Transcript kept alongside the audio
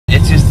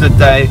the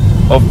day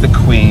of the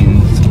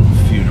Queen's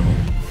funeral.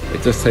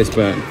 It does taste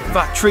burnt.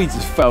 That tree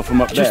just fell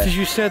from up there. Just as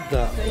you said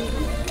that.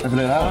 Have a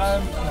look at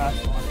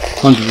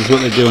 100 is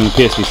what they do on the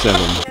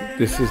PSV7.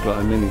 This is like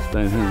a mini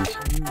Stonehenge.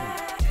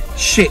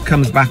 Shit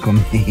comes back on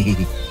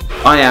me.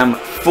 I am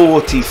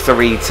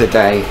 43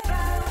 today.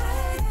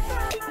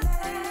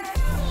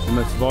 The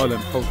most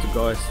violent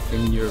poltergeist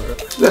in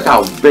Europe. Look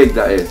how big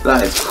that is.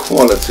 That is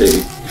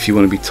quality. If you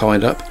want to be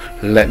tied up,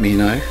 let me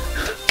know.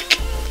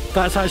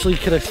 That's actually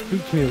kind of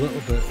spooked me a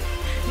little bit.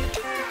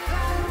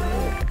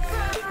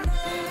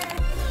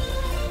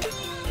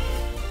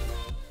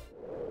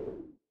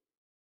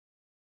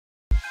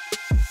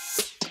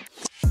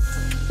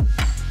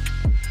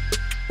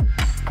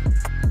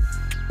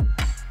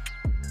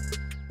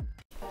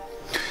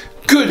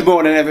 Good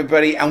morning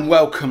everybody and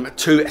welcome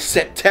to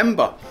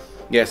September.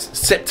 Yes,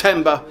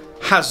 September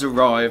has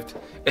arrived.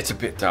 It's a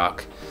bit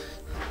dark.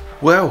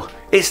 Well,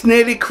 it's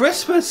nearly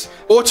Christmas.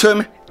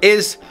 Autumn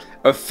is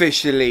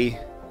officially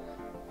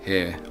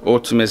here.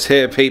 Autumn is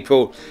here,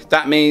 people.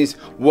 That means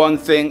one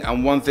thing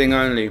and one thing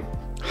only.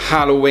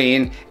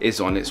 Halloween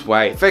is on its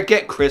way.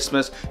 Forget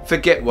Christmas,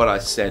 forget what I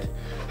said.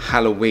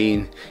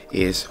 Halloween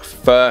is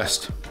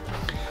first.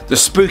 The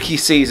spooky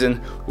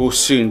season will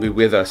soon be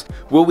with us.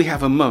 Will we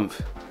have a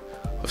month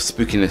of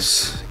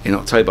spookiness in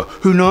October?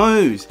 Who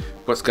knows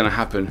what's going to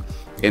happen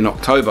in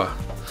October?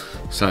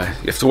 So you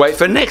have to wait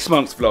for next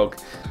month's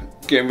vlog.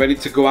 Getting ready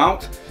to go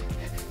out,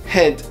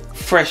 head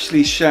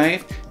freshly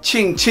shaved,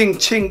 ching ching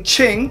ching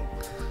ching,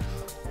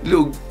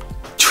 little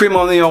trim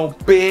on the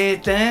old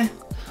beard there.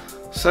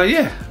 So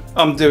yeah,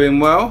 I'm doing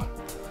well,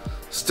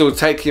 still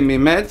taking my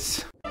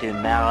meds.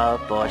 Tomorrow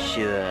for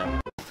sure.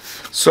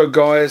 So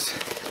guys,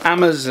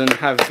 Amazon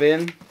have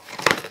been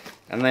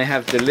and they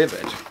have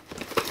delivered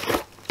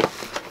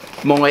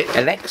my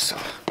Alexa.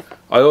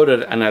 I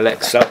ordered an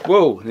Alexa.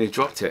 Whoa, and he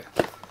dropped it.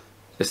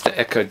 It's the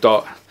Echo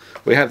Dot.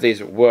 We have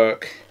these at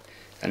work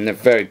and they're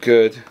very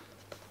good.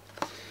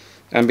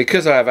 And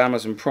because I have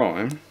Amazon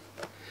Prime,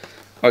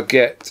 I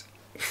get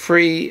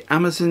free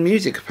Amazon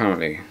Music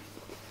apparently.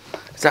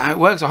 Is that how it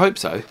works? I hope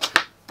so.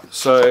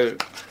 So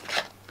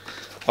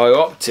I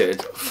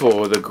opted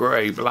for the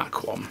grey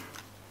black one.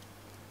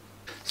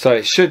 So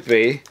it should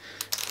be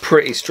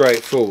pretty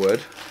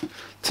straightforward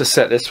to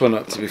set this one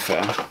up, to be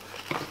fair.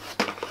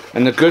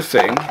 And the good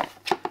thing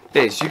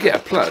is you get a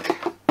plug.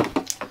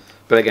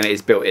 But again, it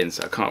is built in,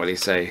 so I can't really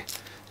say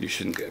you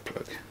shouldn't get a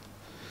plug.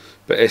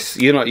 But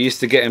you're not used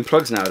to getting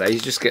plugs nowadays.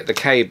 You just get the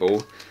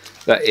cable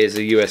that is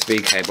a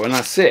USB cable, and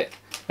that's it.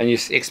 And you're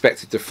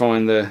expected to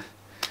find the,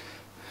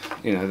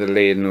 you know, the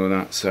lead and all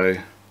that. So,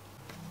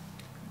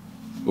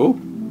 oh.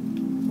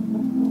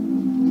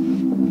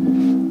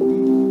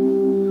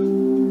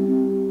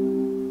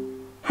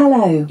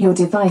 Hello, your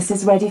device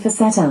is ready for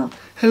setup.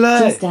 Hello.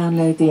 Just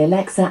download the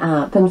Alexa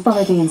app and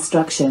follow the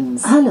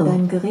instructions. Hallo.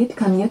 Dein Gerät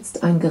kann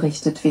jetzt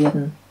eingerichtet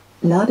werden.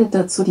 Lade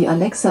dazu die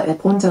Alexa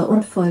App runter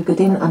und folge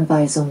den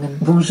Anweisungen.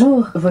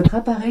 Bonjour, votre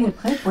appareil est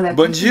prêt pour la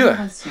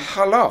configuration.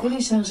 Hello.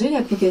 Téléchargez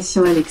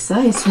l'application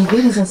Alexa et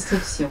suivez les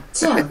instructions.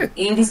 Ciao,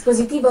 il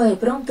dispositivo è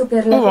pronto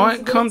per la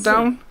Alright, calm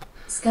down.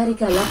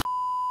 Scarica la...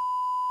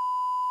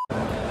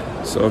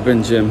 So I've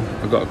been gym,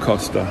 I've got a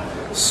Costa.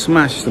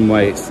 Smashed some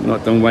weights,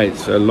 not done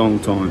weights for a long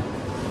time.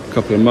 A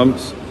couple of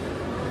months.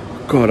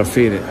 God, I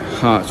feel it.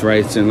 Heart's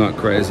racing like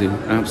crazy.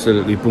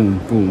 Absolutely boom,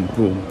 boom,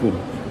 boom, boom.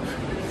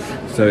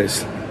 So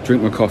it's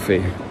drink my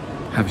coffee,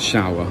 have a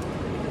shower,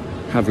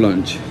 have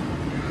lunch,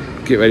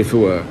 get ready for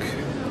work,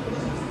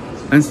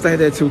 and stay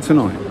there till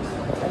tonight.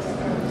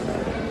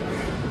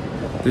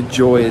 The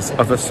joys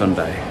of a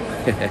Sunday.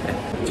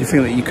 Do you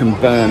think that you can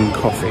burn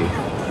coffee?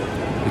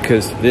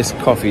 Because this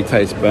coffee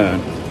tastes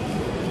burnt.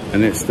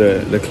 And it's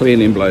the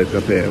cleaning bloke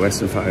up here,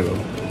 S05E08.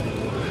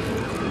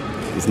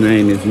 His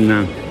name is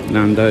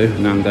Nando,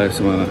 something like that.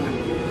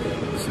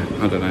 So,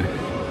 I don't know.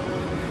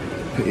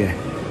 But yeah,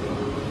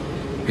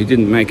 he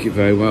didn't make it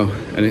very well,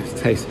 and it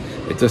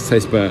does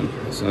taste burnt.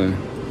 So,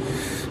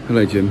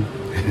 hello, Jim.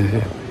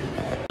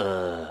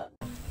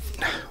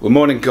 Well,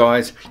 morning,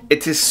 guys.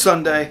 It is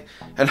Sunday,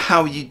 and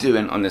how are you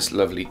doing on this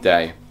lovely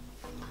day?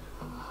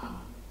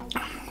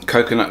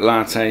 Coconut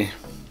latte.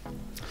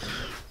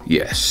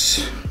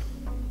 Yes.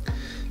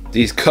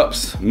 These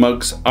cups,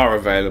 mugs are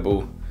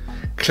available.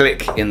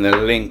 Click in the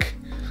link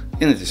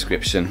in the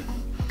description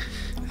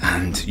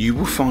and you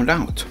will find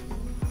out.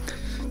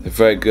 They're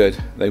very good.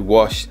 They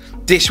wash,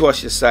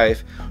 dishwasher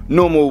safe,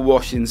 normal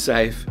washing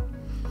safe,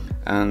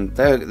 and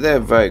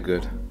they're very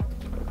good.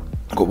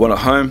 I've got one at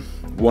home,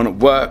 one at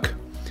work,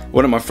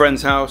 one at my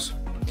friend's house.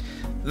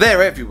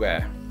 They're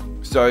everywhere.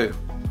 So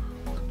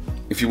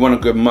if you want a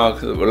good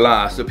mug that will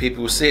last, that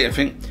people will see it and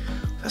think,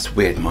 that's a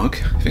weird mug.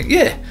 I think,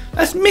 yeah,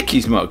 that's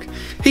Miki's mug.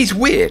 He's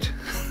weird.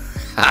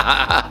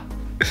 But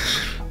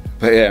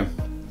yeah,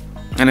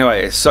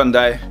 anyway, it's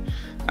Sunday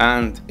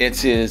and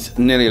it is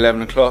nearly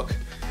 11 o'clock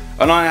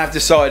and I have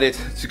decided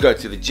to go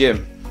to the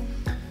gym.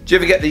 Do you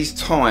ever get these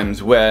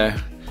times where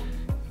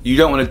you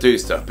don't want to do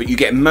stuff but you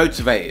get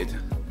motivated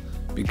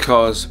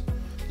because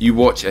you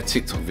watch a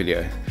TikTok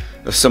video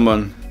of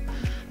someone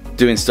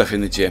doing stuff in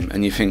the gym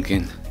and you're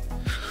thinking,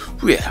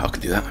 oh, yeah, I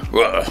can do that.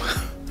 Whoa.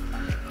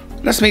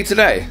 That's me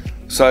today.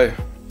 So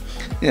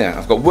yeah,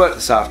 I've got work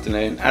this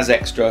afternoon as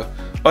extra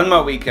on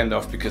my weekend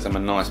off because I'm a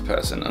nice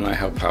person and I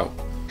help out.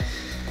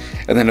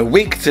 And then a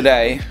week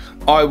today,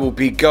 I will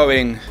be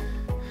going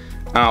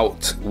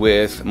out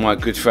with my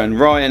good friend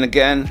Ryan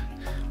again.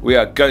 We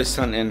are ghost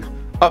hunting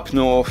up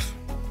north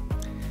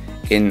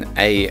in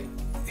a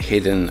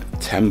hidden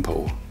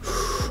temple.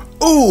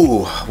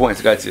 Ooh, I wanted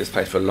to go to this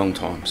place for a long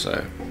time,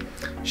 so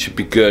should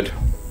be good.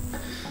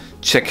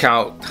 Check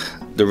out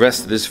the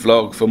rest of this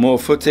vlog for more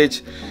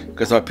footage,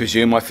 because I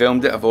presume I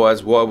filmed it,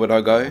 otherwise why would I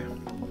go?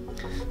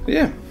 But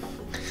yeah.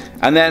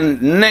 And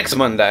then next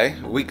Monday,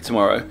 a week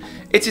tomorrow,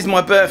 it is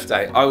my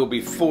birthday. I will be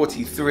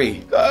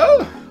 43.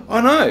 Oh,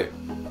 I know.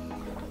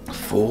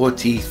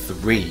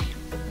 43.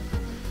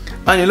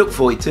 I only look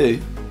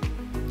 42.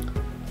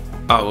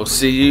 I will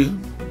see you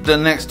the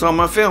next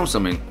time I film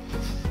something.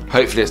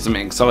 Hopefully it's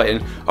something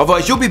exciting.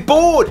 Otherwise you'll be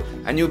bored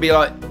and you'll be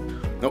like,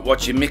 not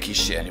watching Miki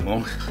shit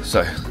anymore.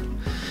 So,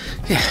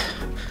 yeah.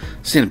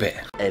 See you in a bit.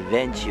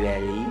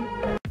 Eventually.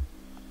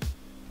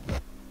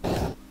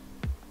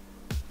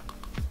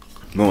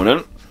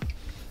 Morning.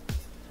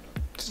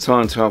 It's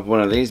time to have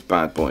one of these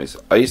bad boys.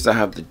 I used to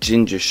have the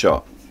ginger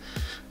shot.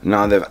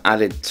 Now they've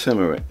added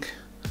turmeric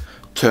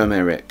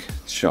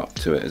shot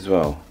to it as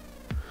well.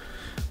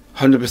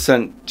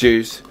 100%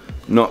 juice,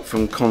 not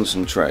from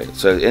concentrate.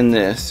 So in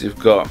this you've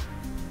got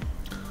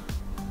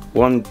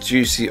one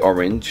juicy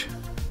orange,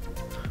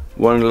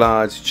 one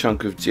large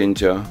chunk of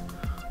ginger,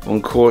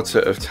 1/4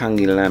 of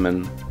tangy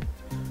lemon,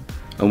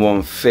 and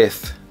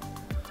 1/5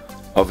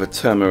 of a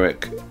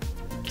turmeric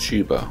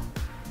tuber.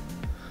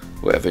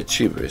 Whatever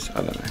tuber is,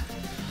 I don't know.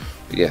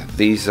 But yeah,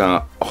 these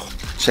are, oh,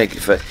 shake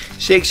it first.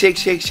 Shake, shake,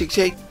 shake, shake,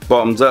 shake.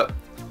 Bottoms up.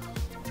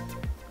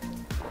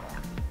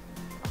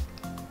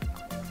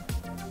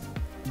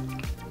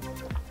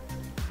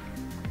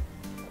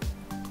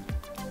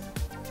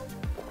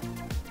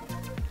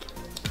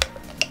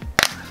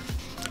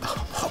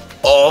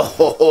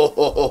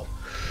 Oh,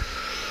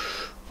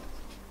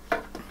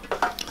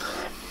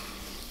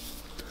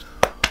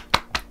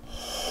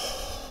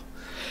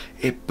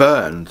 it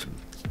burned.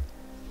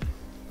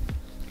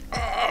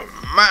 Oh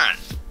man.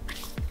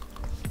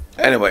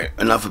 Anyway,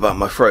 enough about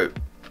my throat.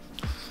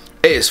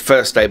 It is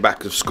first day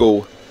back of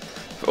school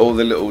for all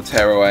the little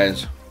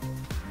tearaways.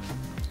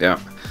 Yeah,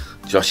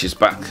 Josh is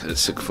back at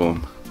sixth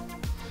form.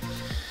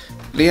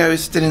 Leo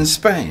is still in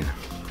Spain,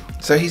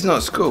 so he's not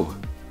at school.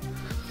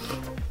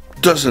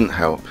 Doesn't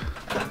help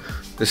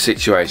the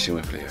situation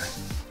with Leo.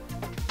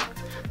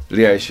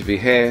 Leo should be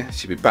here,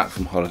 should be back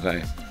from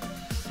holiday.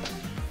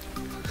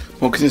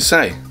 What can you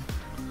say?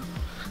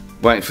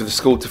 Waiting for the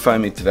school to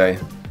phone me today.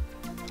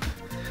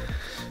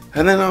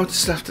 And then I'll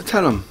just have to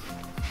tell them.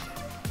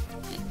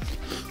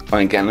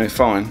 I ain't getting no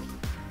fine.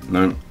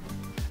 No.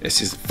 It's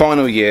his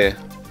final year,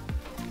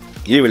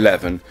 year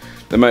 11,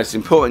 the most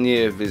important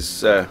year of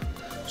his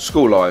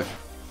school life.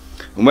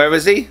 And where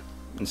is he?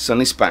 In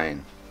sunny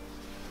Spain.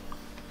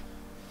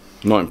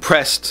 Not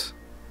impressed.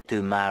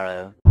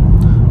 Tomorrow.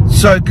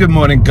 So good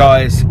morning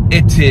guys,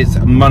 it is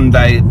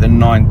Monday the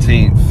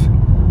 19th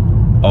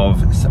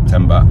of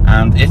September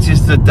and it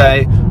is the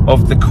day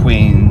of the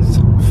Queen's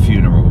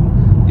funeral.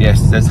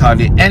 Yes, there's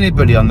hardly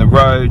anybody on the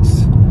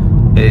roads,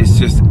 it's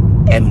just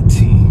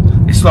empty.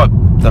 It's like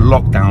the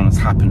lockdown has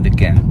happened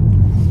again.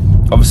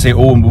 Obviously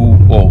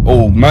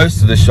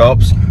most of the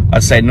shops,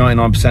 I'd say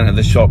 99% of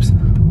the shops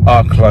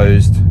are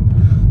closed.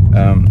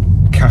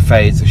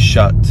 Cafes are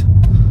shut.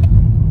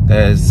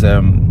 There's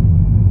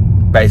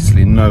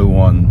basically no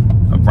one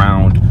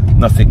around,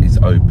 nothing is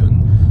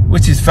open,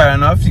 which is fair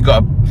enough. You've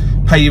got to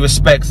pay your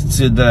respects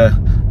to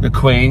the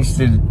Queen.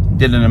 She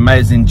did an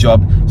amazing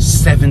job.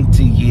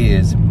 70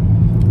 years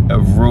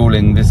of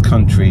ruling this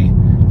country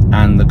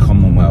and the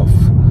Commonwealth.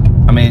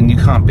 I mean, you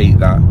can't beat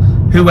that.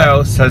 Who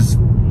else has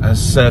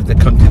served the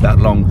country that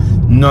long?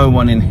 No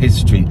one in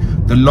history.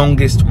 The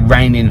longest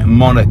reigning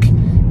monarch,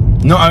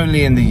 not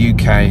only in the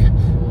UK,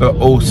 but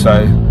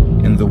also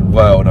in the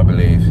world, I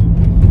believe.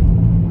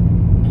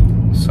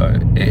 So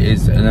it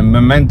is a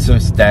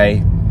momentous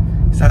day.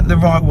 Is that the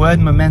right word?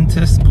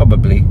 Momentous?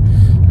 Probably.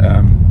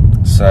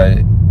 So,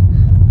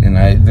 you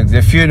know,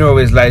 the funeral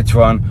is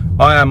later on.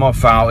 I am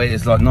off out. It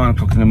is like 9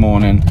 o'clock in the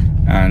morning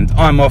and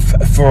I'm off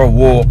for a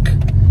walk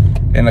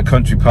in a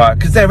country park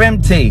because they're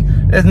empty.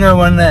 There's no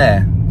one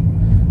there.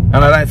 And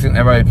I don't think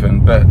they're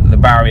open, but the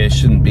barrier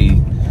shouldn't be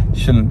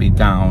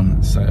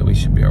down, so we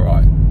should be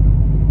alright.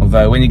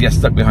 Although when you get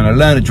stuck behind a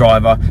learner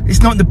driver,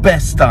 it's not the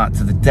best start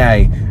to the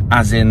day,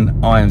 as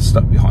in I am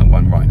stuck behind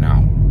one right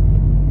now.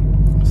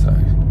 So,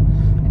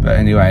 but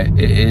anyway,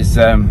 it is,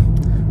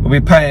 we'll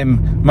be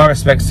paying my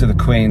respects to the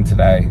Queen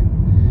today.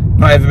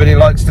 Not everybody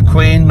likes the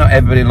Queen, not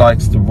everybody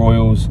likes the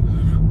royals,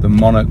 the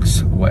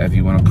monarchs, whatever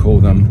you want to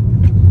call them.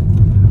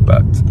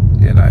 But,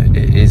 you know,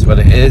 it is what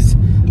it is.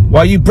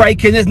 Why are you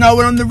braking? There's no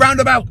one on the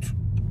roundabout.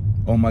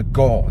 Oh my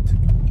God.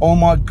 Oh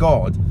my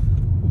God.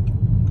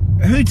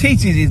 Who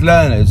teaches these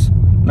learners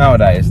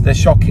nowadays? They're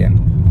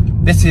shocking.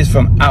 This is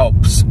from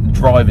Alps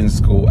Driving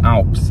School,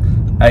 Alps,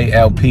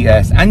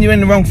 A-L-P-S, and you're in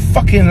the wrong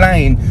fucking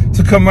lane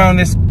to come around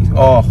this,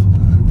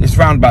 this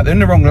roundabout. They're in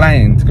the wrong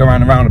lane to go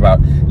around the roundabout.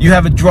 You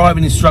have a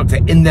driving instructor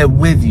in there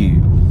with you.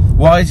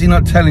 Why is he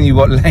not telling you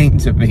what lane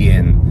to be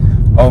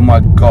in? Oh my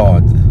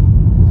God.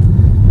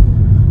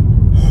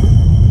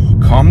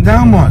 Calm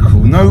down,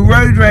 Michael. No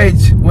road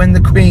rage when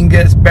the Queen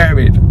gets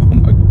buried. Oh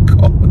my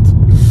God.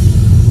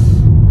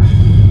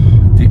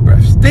 Deep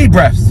breaths, deep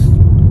breaths.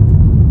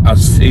 I'll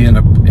see you in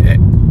a bit.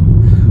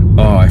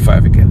 Oh, if I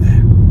ever get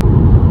there.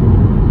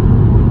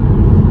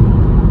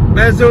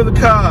 There's all the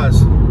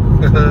cars.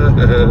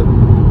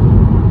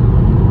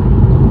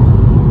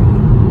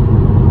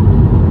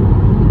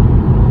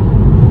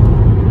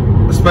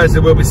 I suppose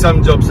there will be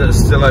some jobs that are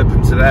still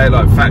open today,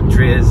 like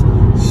factories,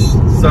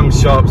 some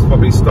shops,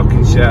 probably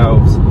stocking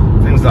shelves,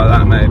 things like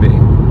that maybe.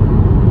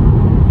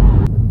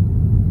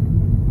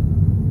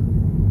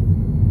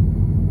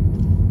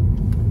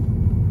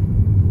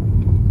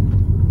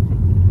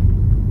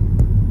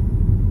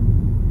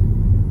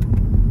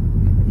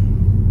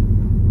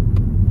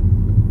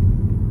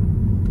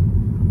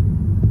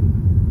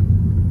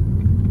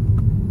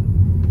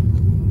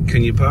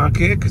 Can you park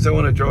here? Because I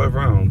want to drive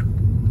around.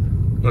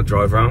 Not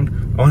drive around,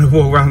 I want to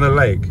walk around the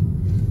lake.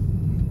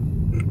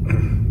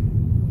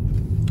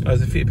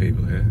 There's a few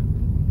people here.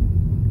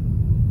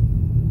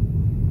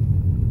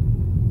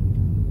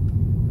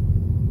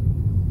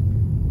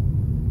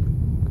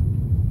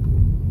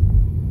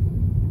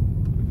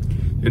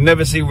 You'll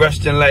never see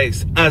Rushden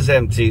Lakes as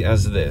empty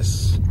as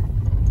this.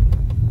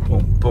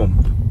 Boom,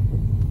 boom.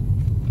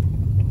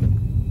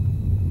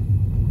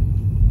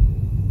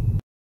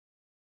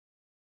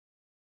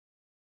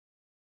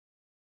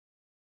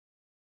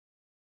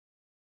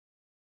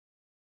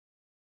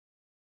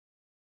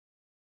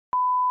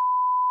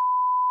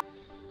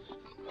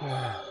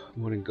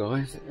 Morning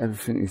guys,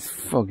 everything is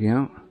foggy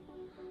out.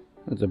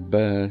 There's a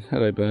bird,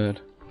 hello bird.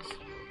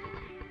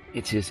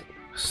 It is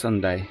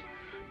Sunday,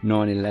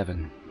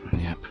 9/11,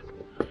 yep.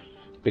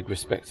 Big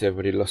respect to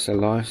everybody who lost their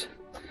lives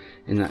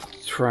in that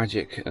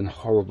tragic and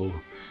horrible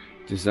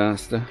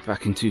disaster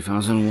back in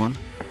 2001.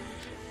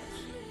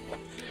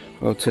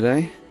 Well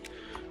today,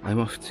 I'm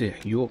off to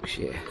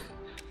Yorkshire,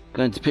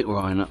 going to pick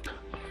Ryan up,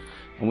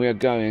 and we are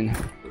going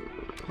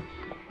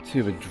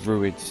to the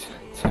Druids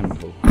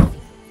Temple.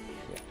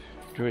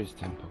 Druids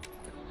Temple.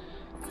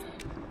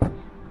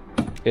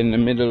 In the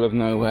middle of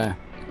nowhere,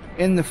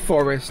 in the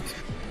forest,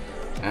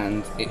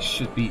 and it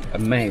should be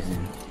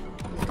amazing.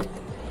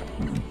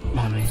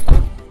 Mommy.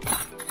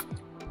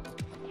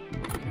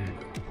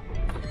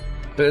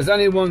 But there's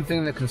only one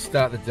thing that can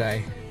start the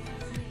day,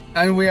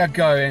 and we are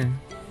going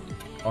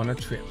on a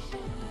trip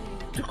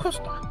to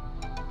Costa.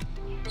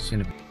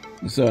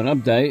 So an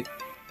update,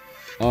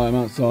 I'm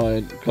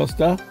outside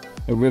Costa,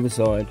 a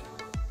riverside.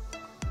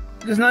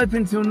 It doesn't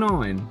open till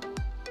 9.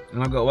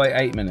 And I've got to wait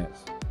 8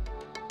 minutes.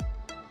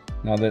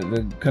 Now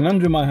the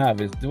conundrum I have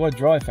is, do I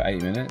drive for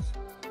 8 minutes?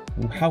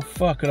 Well, how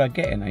far could I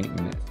get in 8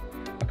 minutes?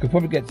 I could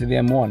probably get to the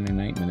M1 in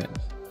 8 minutes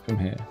from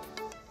here.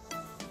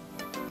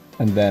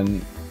 And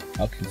then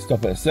I can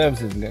stop at the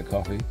services and get a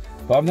coffee.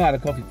 But I've not had a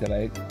coffee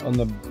today on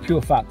the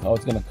pure fact that I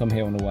was going to come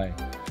here on the way.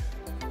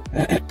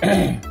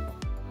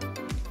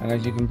 And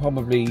as you can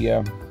probably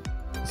hear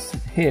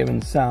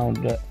and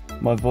sound that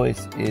my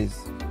voice is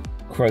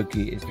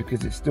croaky, it's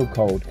because it's still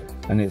cold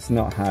and it's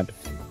not had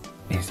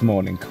its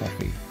morning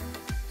coffee.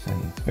 So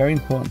it's very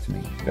important to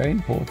me, very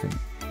important.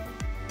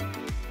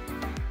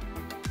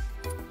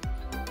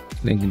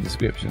 Link in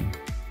description.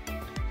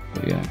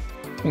 But yeah,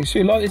 make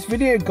sure you like this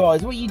video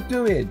guys. What are you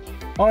doing?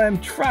 I am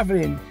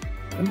traveling,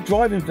 I'm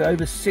driving for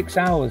over 6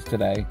 hours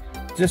today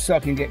just so I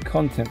can get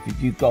content for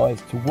you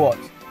guys to watch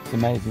this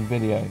amazing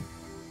video.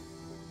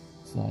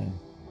 So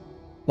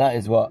that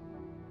is what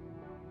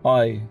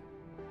I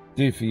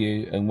do for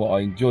you and what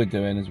I enjoy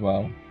doing as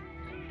well.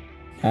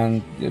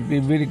 And it'd be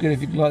really good if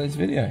you could like this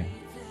video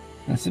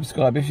and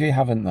subscribe if you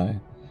haven't though.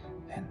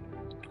 Then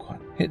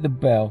hit the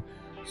bell,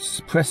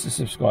 press the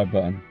subscribe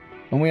button,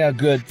 and we are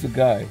good to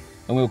go,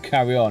 and we'll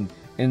carry on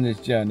in this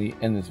journey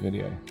in this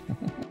video.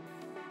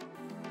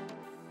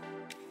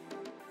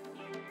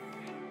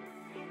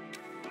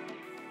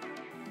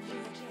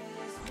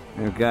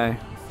 There we go,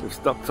 we've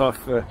stopped off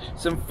for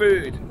some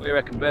food. What do you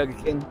reckon, Burger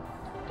King?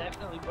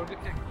 Definitely Burger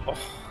King. Oh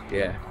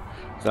yeah,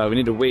 so we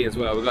need a wee as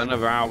well. We've got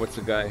another hour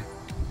to go.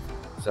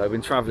 So I've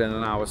been travelling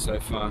an hour so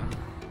far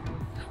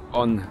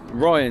on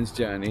Ryan's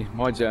journey.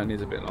 My journey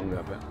is a bit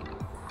longer, but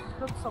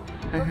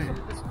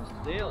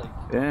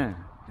yeah,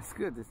 it's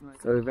good, isn't it?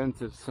 So we've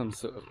entered some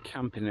sort of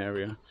camping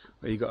area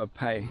where you got to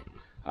pay.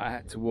 I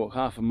had to walk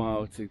half a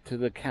mile to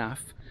the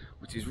cafe,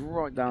 which is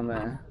right down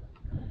there,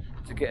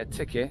 to get a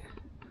ticket,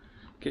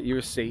 get your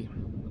receipt,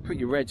 put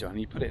your reg on, and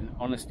you put it in an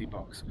honesty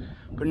box.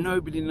 But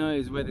nobody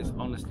knows where this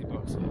honesty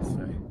box is,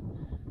 so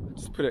I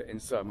just put it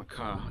inside my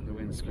car on the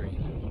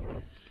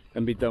windscreen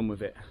and be done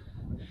with it,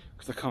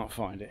 because I can't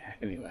find it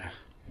anywhere.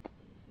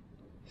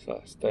 It's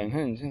like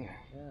Stonehenge, isn't it?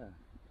 Yeah.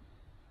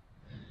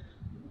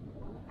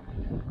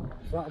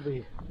 So that'll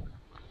be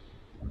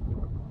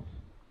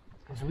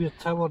There's a weird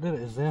tower there,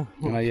 it is there.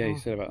 Oh yeah, you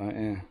said about that,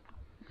 yeah.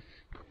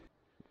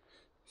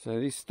 So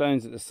these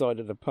stones at the side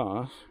of the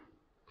path,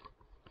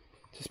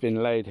 just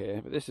been laid here,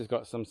 but this has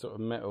got some sort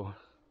of metal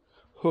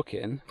hook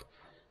in. And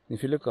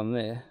if you look on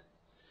there,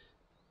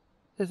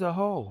 there's a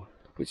hole,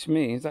 which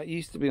means that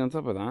used to be on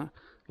top of that,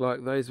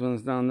 like those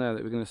ones down there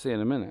that we're going to see in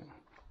a minute.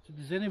 So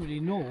does anybody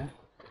know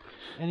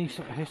any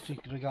sort of history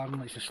regarding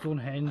like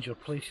Stonehenge or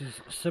places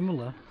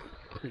similar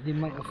that they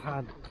might have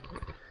had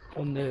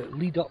on the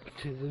lead up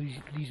to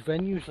these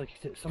venues, like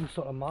some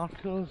sort of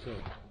markers or?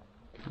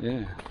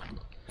 Yeah,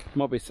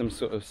 might be some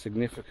sort of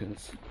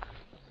significance,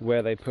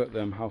 where they put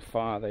them, how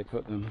far they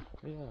put them.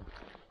 Yeah.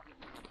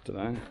 Don't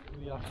know.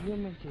 We are here,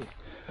 Miki.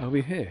 Are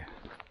we here?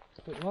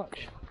 Pretty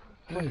much.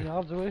 20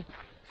 yards away.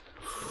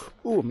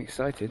 Oh, I'm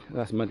excited.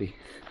 That's muddy.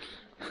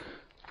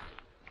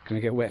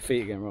 Gonna get wet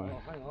feet again, right?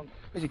 Oh, hang on.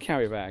 Where's your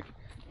carrier bag?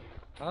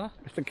 Huh?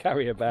 It's the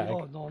carrier bag.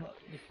 Oh, no,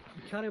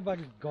 the carrier bag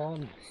is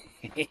gone.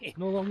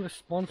 No longer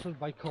sponsored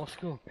by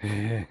Costco.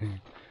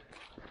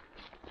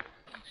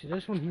 See,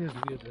 this one here is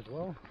weird as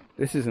well.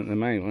 This isn't the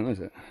main one, is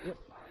it? Yep.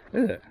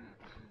 Is it?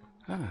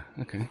 Ah,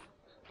 okay.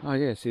 Oh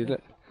yeah, see,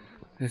 look.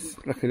 There's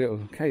like a little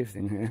cave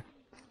thing here.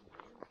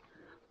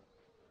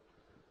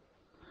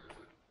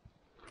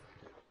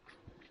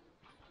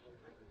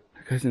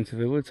 It goes into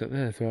the woods up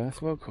there as well.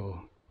 That's well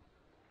cool.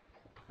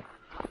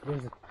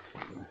 There's a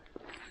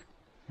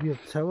weird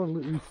tower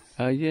looking.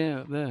 Oh yeah,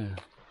 up there.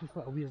 There's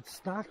got a weird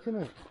stack in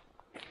it.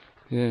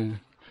 Yeah.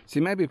 See,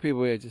 maybe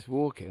people here just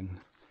walking,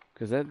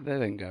 because they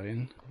don't go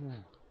in. Yeah.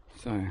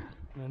 So.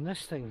 And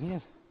this thing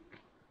here.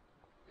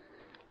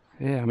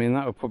 Yeah, I mean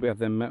that would probably have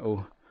them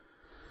metal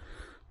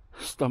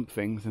stump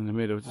things in the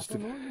middle just to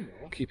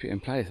keep it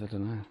in place. I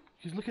don't know.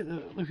 Because look at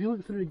if you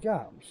look through the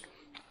gaps.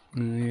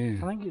 Oh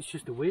yeah. I think it's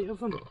just the weight of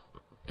them.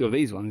 Oh,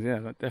 these ones, yeah,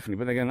 definitely.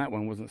 But again, that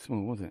one wasn't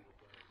small, was it?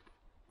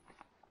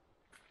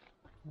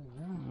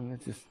 Oh,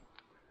 just...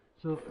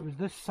 So it was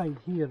this side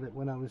here that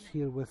when I was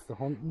here with the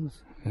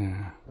Hauntings,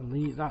 yeah,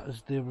 and that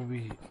is there where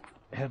we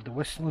heard the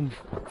whistling,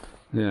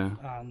 yeah,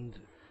 and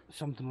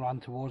something ran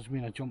towards me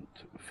and I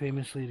jumped,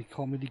 famously the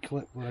comedy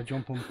clip where I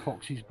jump on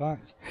Coxie's back.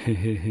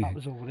 That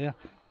was over there.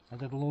 I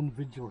did a lone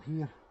video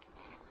here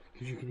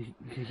because you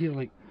can hear,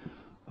 like,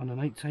 on the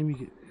night time you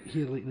could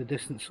hear, like, in the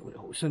distance, like,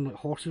 sound like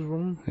horses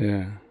running,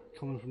 yeah,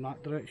 coming from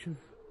that direction.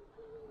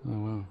 oh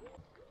wow.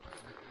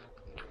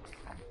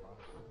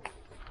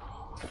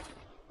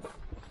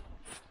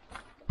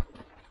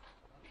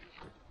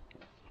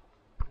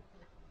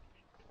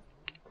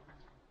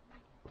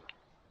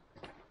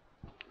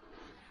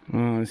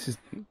 Oh,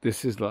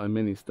 this is like a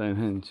mini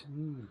Stonehenge,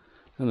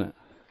 isn't it?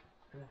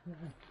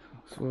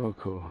 It's well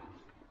cool.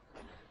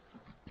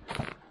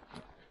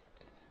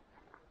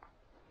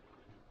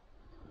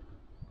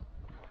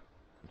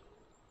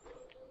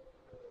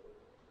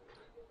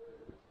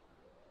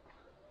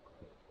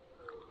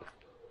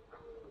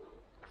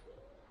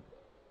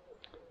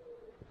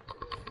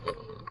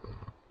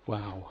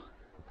 Wow,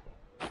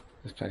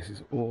 this place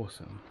is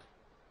awesome.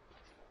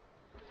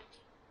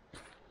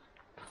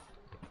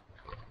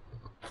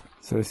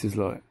 So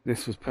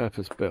this was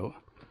purpose built.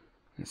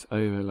 It's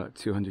over like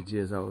 200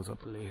 years old, I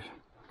believe.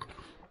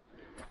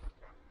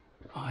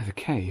 Oh, it's a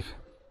cave.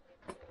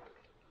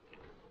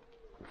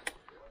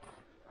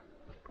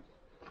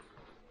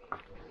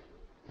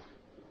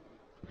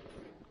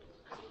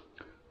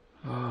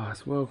 Oh,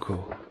 it's well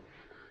cool.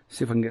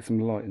 See if I can get some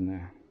light in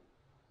there.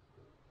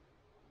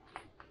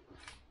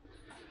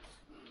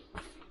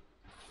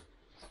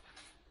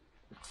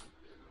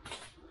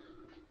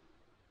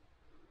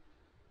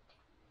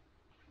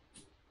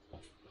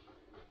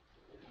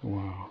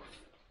 Wow.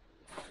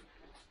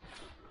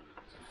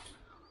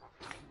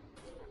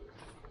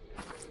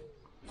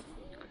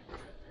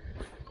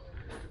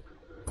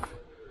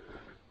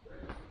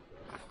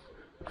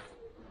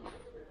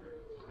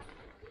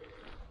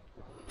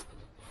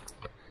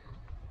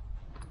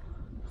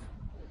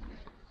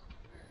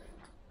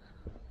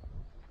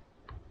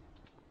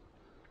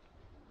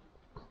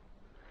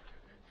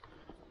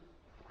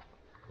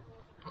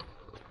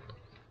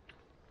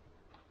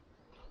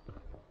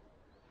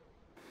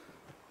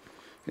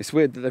 It's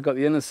weird that they've got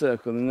the inner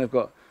circle and they've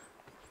got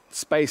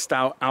spaced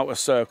out outer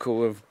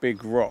circle of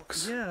big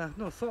rocks. Yeah, I've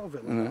not thought of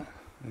it like that.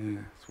 Yeah,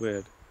 it's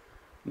weird.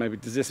 Maybe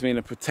does this mean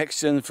a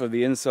protection for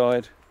the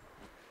inside?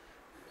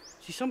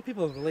 See, some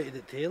people have related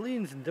it to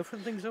aliens and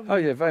different things, haven't Oh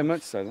they? yeah, very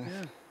much so.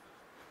 Yeah.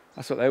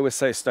 That's what they always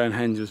say.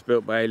 Stonehenge was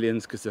built by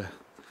aliens because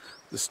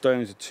the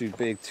stones are too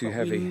big, too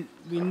heavy.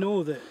 We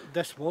know that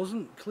this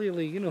wasn't,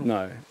 clearly, you know.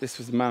 No, this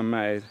was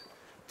man-made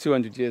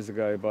 200 years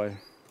ago by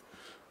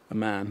a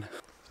man.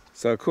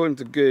 So according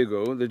to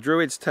Google, the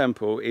Druids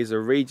Temple is a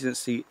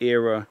Regency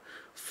era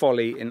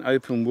folly in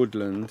open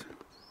woodland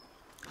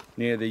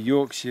near the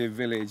Yorkshire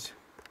village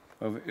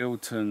of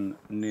Ilton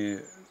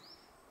near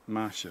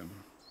Marsham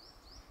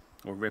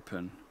or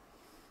Ripon.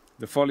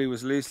 The folly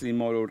was loosely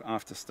modelled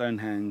after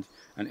Stonehenge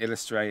and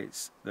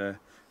illustrates the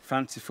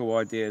fanciful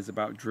ideas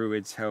about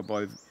Druids held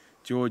by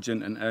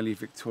Georgian and early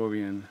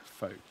Victorian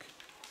folk.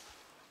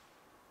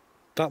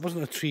 That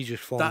wasn't a tree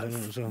just falling.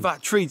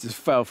 That tree just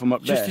fell from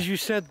up there. Just as you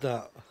said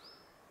that.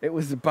 It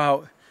was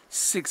about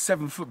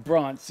 6-7 foot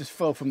branch just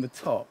fell from the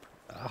top.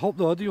 I hope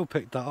the audio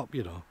picked that up,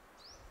 you know.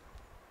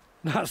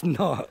 That's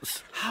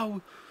nuts.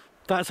 How?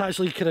 That's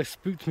actually kind of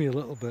spooked me a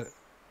little bit.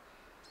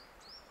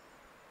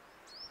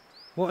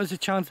 What is the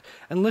chance?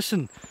 And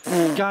listen,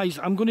 guys,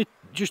 I'm going to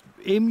just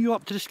aim you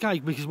up to the sky,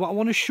 because what I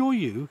want to show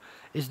you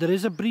is there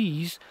is a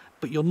breeze,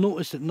 but you'll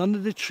notice that none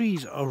of the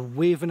trees are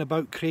waving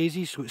about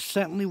crazy, so it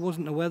certainly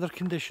wasn't the weather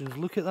conditions.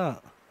 Look at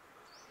that.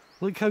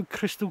 Look how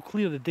crystal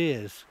clear the day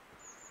is.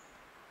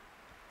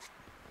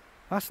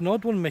 That's an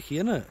odd one, Mickey,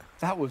 isn't it?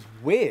 That was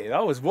weird.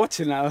 I was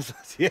watching that. I was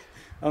like, yeah.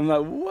 I'm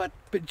like, what?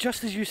 But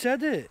just as you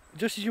said it,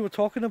 just as you were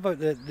talking about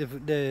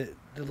the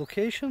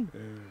location.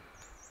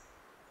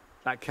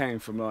 That came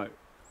from like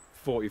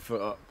 40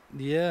 foot up.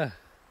 Yeah,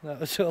 that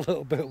was a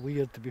little bit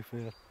weird, to be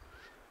fair.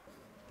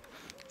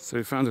 So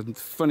we found a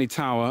funny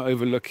tower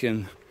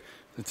overlooking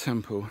the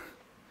temple.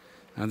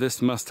 Now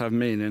this must have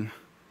meaning,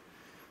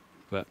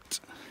 but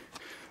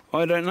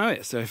I don't know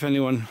it. So if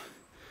anyone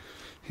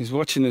who's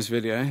watching this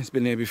video has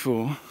been here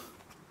before,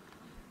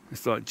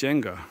 it's like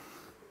Jenga.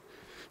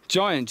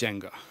 Giant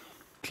Jenga.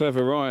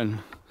 Clever Ryan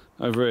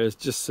over here has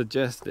just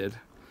suggested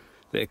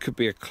that it could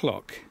be a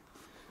clock.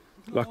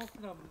 Like,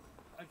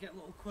 I get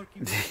little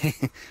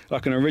quirky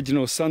like an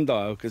original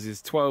sundial, because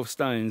there's 12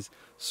 stones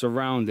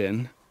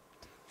surrounding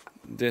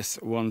this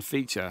one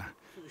feature.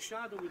 So the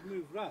shadow would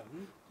move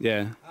round.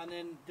 Yeah. And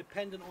then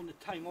depending on the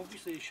time,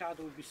 obviously the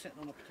shadow would be sitting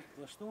on a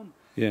particular stone.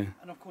 Yeah.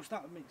 And of course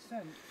that would make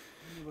sense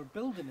when you were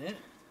building it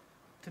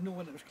to know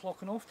when it was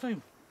clocking off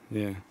time.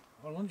 Yeah.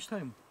 Or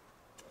lunchtime.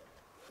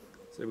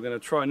 So we're going to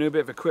try a new bit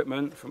of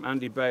equipment from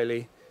Andy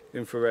Bailey,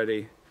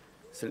 Infrared.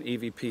 It's an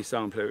EVP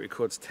sampler. It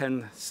records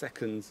 10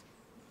 seconds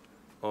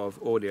of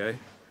audio,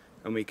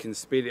 and we can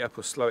speed it up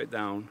or slow it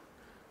down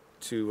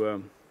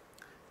to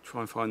try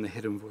and find the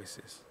hidden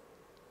voices.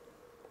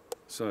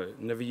 So,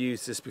 never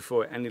used this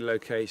before at any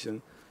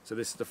location, so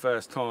this is the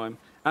first time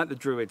at the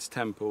Druids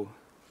Temple,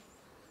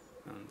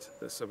 and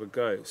let's have a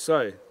go.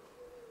 So,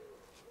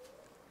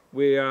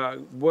 we are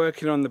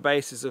working on the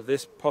basis of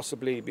this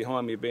possibly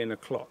behind me being a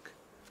clock.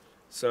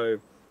 So,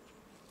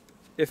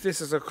 if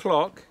this is a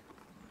clock,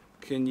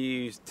 can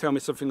you tell me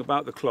something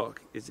about the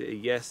clock? Is it a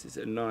yes? Is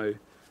it a no?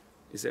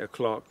 Is it a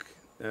clock?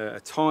 A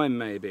time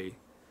maybe?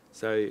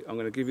 So I'm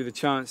going to give you the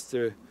chance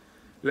to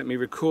let me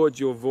record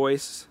your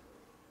voice.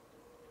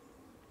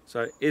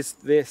 So is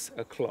this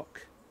a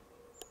clock?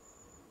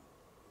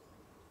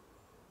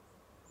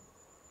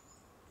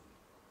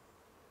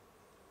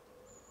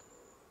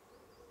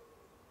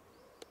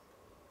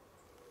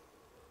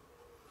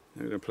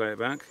 We're going to play it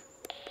back.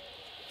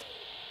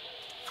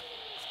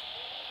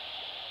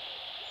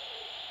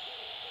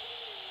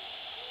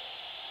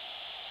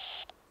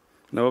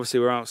 Now obviously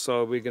we're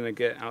outside, we're going to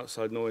get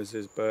outside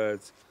noises,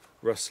 birds,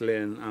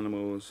 rustling,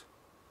 animals.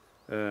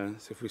 So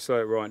if we slow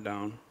it right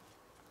down.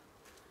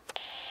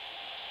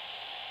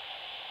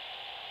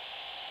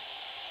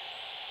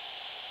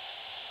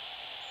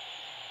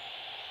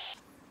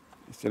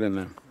 It's still in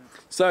there.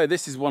 So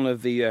this is one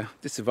of the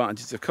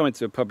disadvantages of coming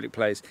to a public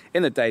place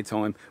in the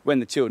daytime when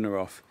the children are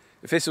off.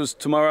 If this was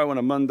tomorrow on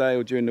a Monday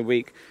or during the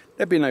week,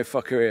 there'd be no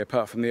fucker here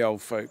apart from the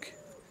old folk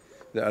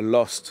that are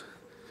lost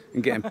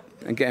and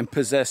getting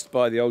possessed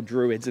by the old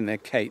druids and their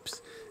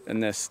capes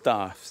and their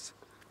staffs.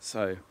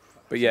 So,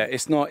 but yeah,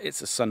 it's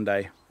a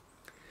Sunday.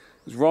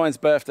 It was Ryan's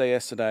birthday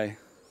yesterday.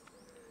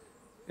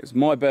 It was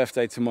my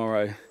birthday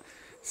tomorrow.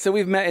 So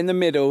we've met in the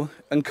middle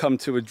and come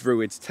to a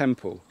druid's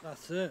temple.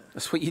 That's it.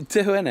 That's what you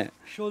do, innit?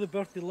 Show the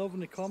birthday love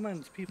in the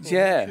comments, people.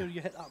 Yeah. Make sure you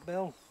hit that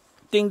bell.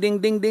 Ding, ding,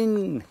 ding,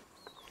 ding.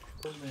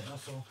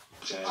 That's all.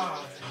 You're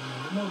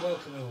more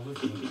welcome to look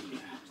at it.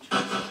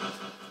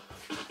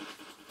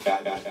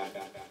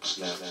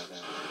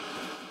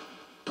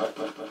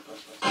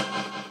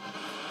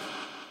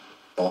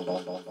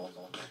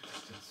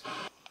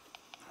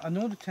 I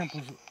know the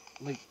temple's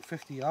like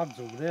 50 yards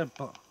over there,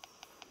 but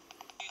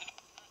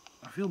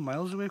I feel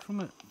miles away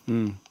from it.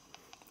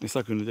 It's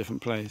like in a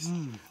different place.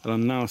 And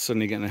I'm now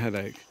suddenly getting a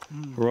headache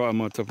right on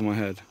my top of my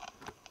head.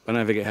 I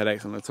never get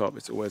headaches on the top,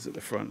 it's always at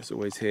the front, it's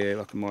always here,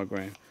 like a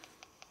migraine.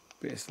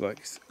 But it's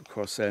like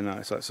across there now,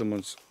 it's like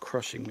someone's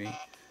crushing me,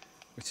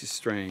 which is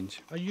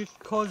strange. Are you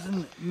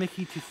causing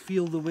Mickey to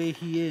feel the way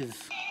he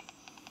is?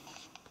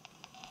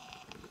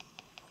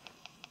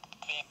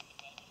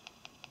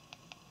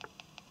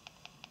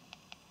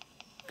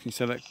 Can you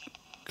say that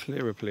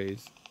clearer,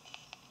 please?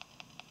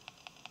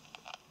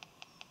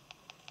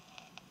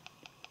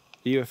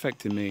 Are you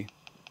affecting me?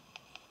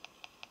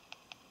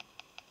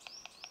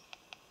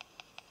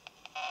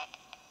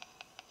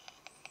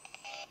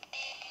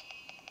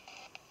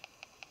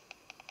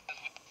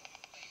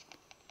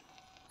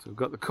 So we've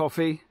got the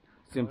coffee,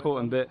 it's the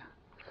important bit.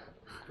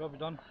 Job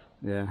done.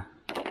 Yeah.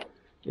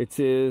 It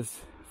is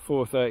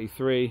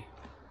 4:33.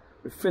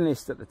 We've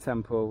finished at the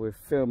temple, we're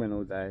filming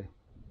all day.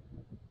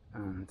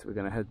 And we're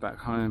going to head back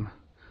home,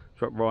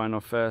 drop Ryan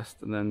off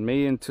first, and then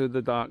me into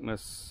the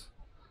darkness.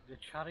 The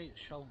chariot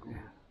shall go.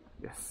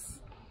 Yes.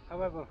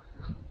 However,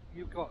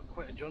 you've got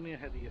quite a journey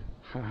ahead of you.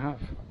 I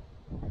have.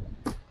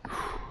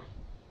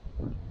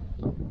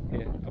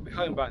 Yeah, I'll be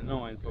home about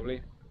 9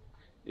 probably,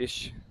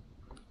 ish.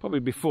 Probably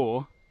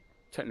before.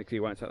 Technically it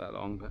won't take that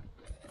long, but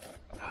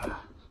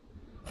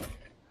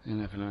you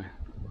never know.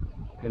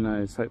 Who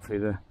knows? Hopefully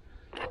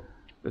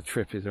the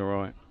trip is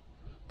alright.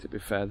 To be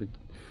fair,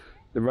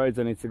 the roads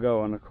I need to go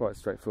on are quite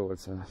straightforward,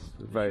 so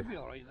very,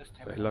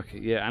 very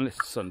lucky. Yeah, and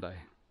it's a Sunday.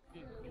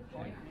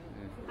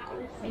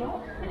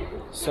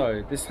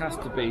 So this has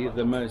to be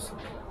the most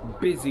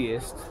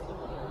busiest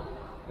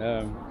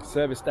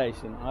service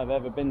station I've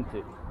ever been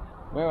to.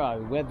 Where are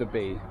we?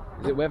 Weatherby.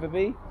 Is it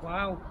Weatherby?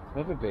 Wow.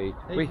 Weatherby.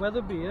 Hey,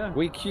 Weatherby, yeah.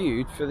 We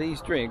queued for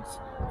these drinks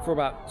for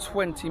about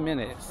 20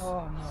 minutes.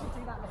 Oh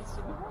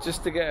no.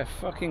 Just to get a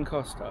fucking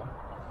Costa.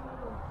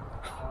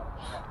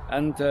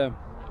 And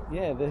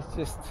yeah, there's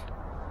just,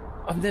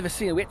 I've never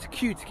seen it. We had to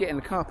queue to get in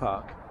the car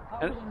park.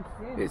 And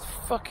it's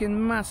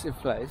fucking massive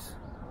place.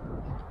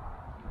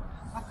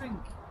 I think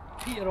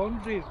Peter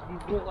Andre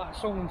wrote that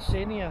song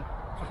Insania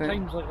for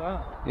times like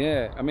that.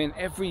 Yeah, I mean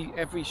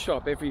every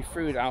shop, every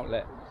food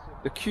outlet,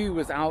 the queue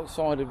was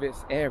outside of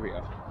its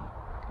area.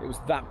 It was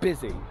that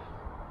busy.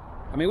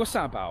 I mean, what's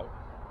that about?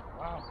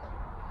 Wow.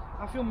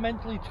 I feel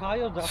mentally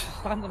tired after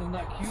standing in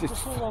that queue for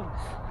so long.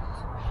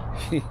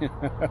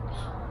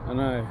 I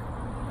know.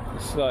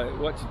 It's like,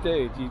 what do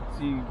you do?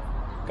 Do you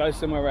go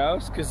somewhere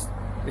else? Because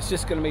it's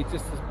just going to be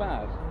just as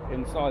bad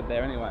inside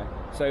there anyway.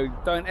 So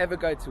don't ever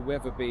go to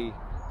Weatherby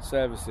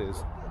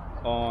services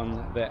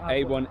on the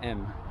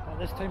A1M. At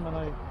this time of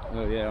night.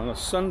 Oh yeah, on a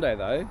Sunday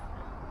though.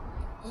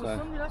 So,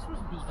 Sunday, that's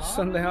supposed to be bizarre.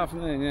 Sunday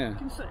afternoon, yeah.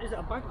 Is it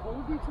a bank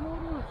holiday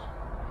tomorrow?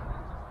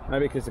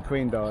 Maybe because the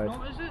Queen died. It's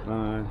not, is it?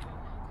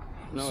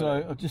 No.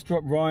 So I've just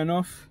dropped Ryan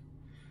off.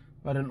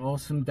 Had an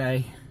awesome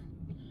day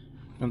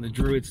at the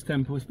Druids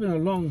Temple. It's been a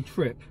long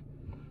trip,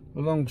 a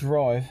long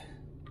drive.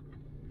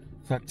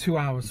 It's like 2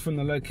 hours from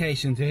the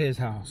location to his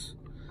house.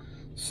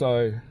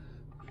 So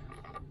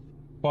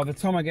by the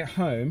time I get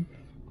home,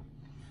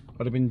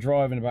 I'd have been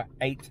driving about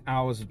 8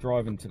 hours of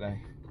driving today.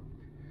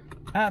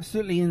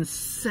 Absolutely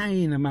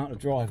insane amount of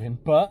driving,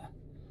 but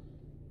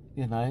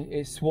you know,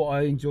 it's what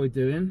I enjoy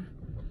doing,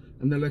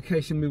 and the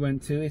location we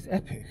went to is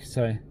epic,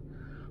 so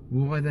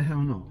why the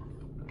hell not?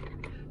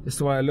 That's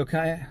the way I look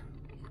at it.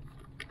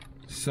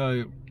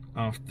 So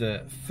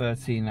after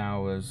 13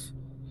 hours,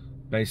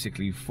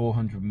 basically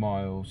 400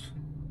 miles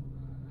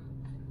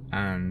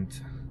and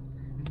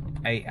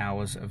 8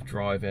 hours of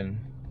driving,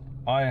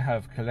 I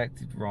have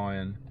collected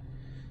Ryan,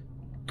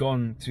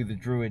 gone to the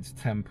Druids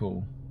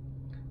Temple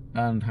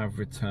and have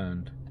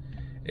returned.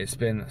 It's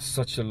been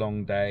such a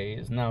long day.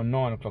 It's now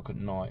 9 o'clock at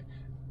night.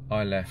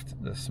 I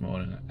left this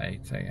morning at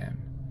 8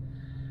 AM.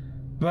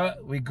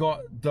 But we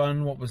got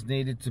done what was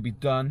needed to be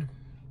done,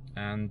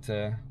 and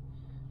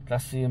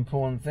that's the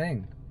important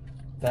thing.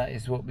 That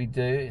is what we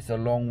do. It's a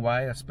long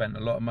way. I spent a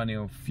lot of money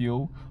on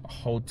fuel, a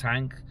whole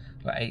tank,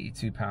 like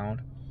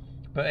 £82.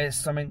 But it's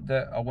something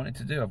that I wanted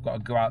to do. I've got to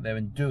go out there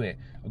and do it.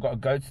 I've got to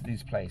go to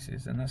these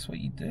places, and that's what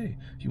you do.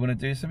 If you want to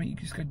do something, you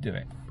just go do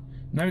it.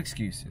 No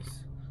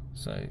excuses.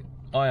 So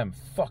I am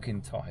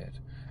fucking tired,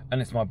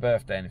 and it's my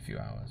birthday in a few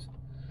hours.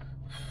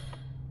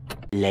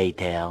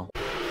 Later.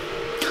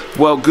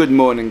 Well, good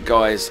morning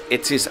guys.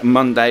 It is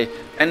Monday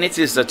and it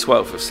is the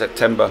 12th of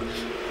September.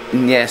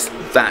 And yes,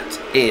 that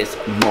is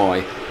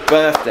my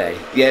birthday.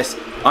 Yes,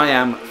 I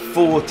am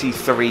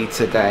 43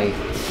 today.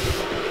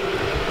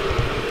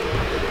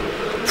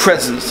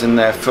 Presents in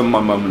there from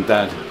my mum and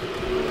dad.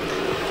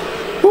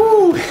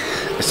 Woo!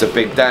 It's a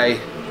big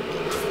day.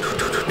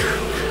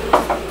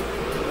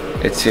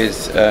 It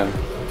is,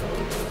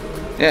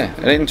 yeah,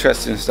 an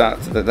interesting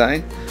start to the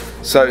day.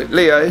 So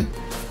Leo,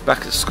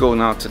 back at school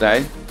now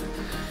today,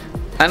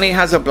 and he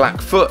has a black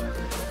foot.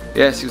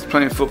 Yes, he was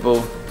playing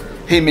football.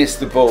 He missed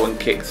the ball and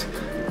kicked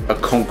a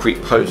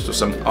concrete post or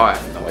something. I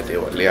have no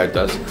idea what Leo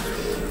does.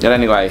 But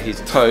anyway,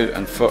 his toe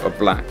and foot are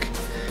black,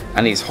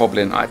 and he's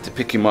hobbling. I had to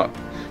pick him up,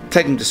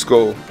 take him to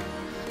school.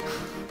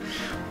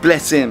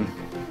 Bless him,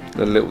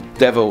 the little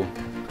devil.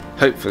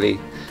 Hopefully,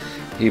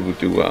 he will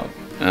do well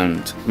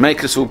and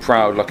make us all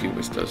proud like he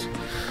always does.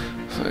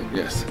 So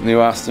yes,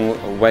 new Aston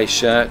away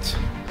shirt,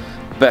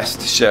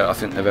 best shirt I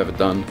think they've ever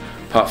done,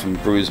 apart from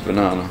Bruised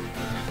Banana.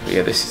 But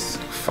yeah, this is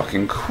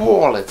fucking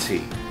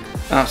quality,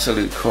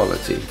 absolute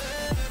quality.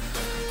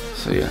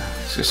 So yeah,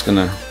 it's just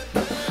gonna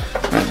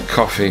make a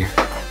coffee,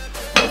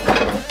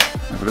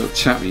 have a little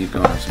chat with you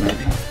guys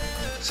maybe.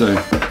 So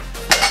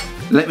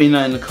let me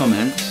know in the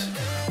comments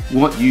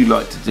what you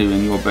like to do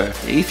on your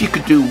birthday. If you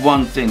could do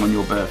one thing on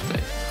your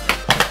birthday,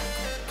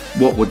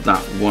 what would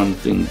that one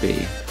thing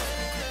be?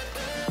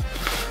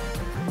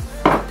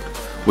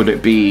 Would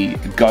it be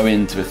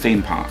going to a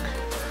theme park?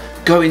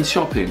 Going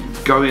shopping?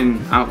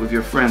 Going out with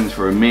your friends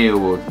for a meal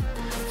or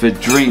for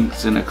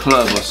drinks in a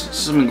club or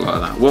something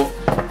like that?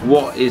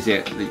 What is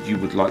it that you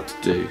would like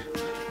to do?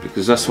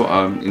 Because that's what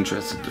I'm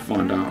interested to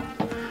find out.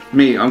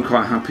 Me, I'm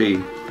quite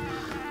happy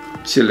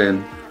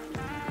chilling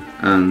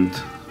and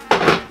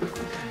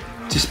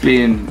just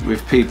being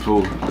with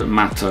people that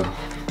matter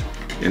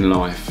in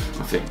life.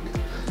 I think.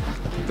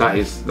 That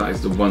is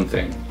the one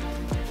thing.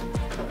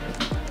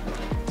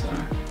 So,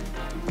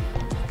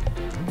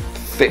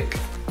 thick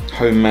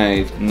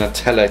homemade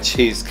Nutella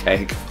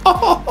cheesecake.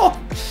 Oh,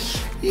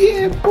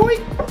 yeah, boy.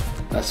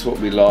 That's what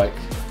we like.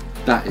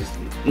 That is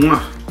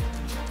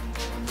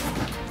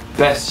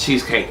best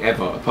cheesecake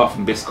ever, apart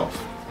from Biscoff.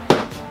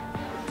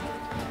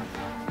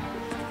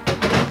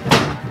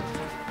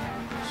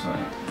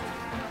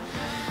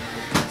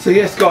 So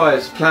yes,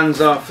 guys,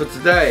 plans are for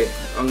today.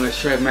 I'm going to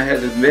shave my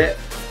head a bit,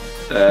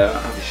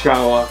 have a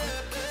shower,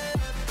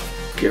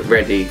 get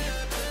ready,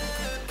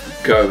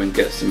 go and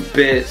get some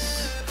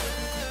bits,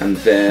 and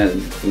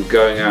then I'm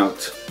going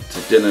out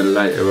to dinner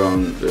later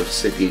on with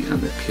Sippy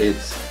and the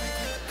kids.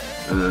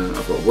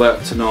 I've got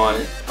work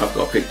tonight. I've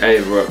got to pick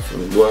Ava up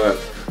from work.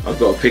 I've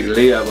got to pick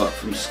Leo up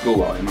from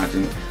school, I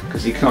imagine,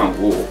 because he can't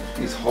walk.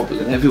 He's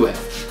hobbling everywhere.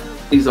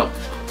 He's up.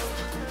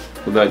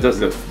 Although it does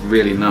look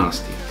really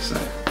nasty, so.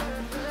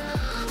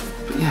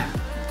 But yeah,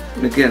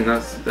 and again,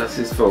 that's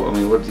his fault. I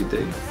mean, what did he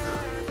do?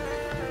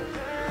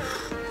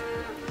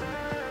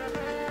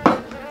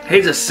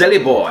 He's a silly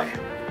boy.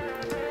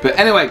 But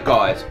anyway,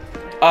 guys,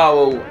 I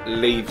will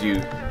leave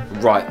you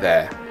right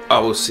there. I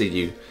will see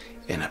you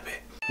in a bit.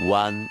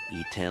 One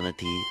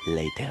eternity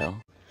later.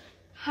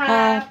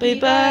 Happy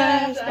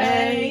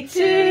birthday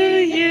to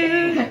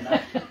you.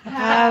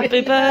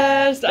 Happy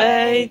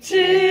birthday to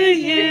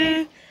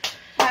you.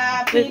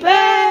 Happy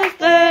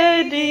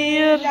birthday,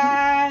 dear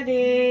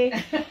Daddy.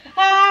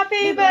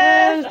 Happy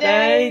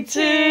birthday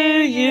to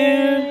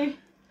you.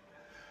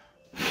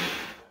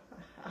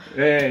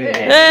 Hey.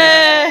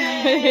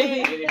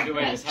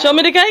 Hey. Show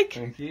me the cake.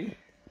 Thank you.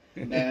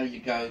 There you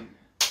go.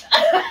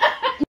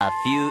 A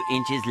few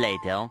inches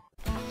later.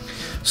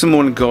 So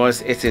morning,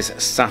 guys, it is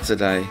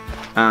Saturday,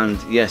 and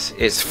yes,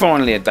 it's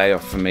finally a day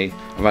off for me.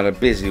 I've had a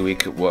busy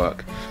week at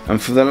work,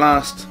 and for the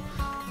last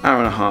hour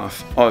and a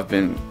half I've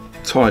been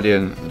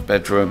tidying the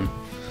bedroom,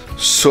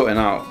 sorting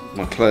out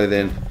my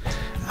clothing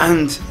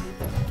and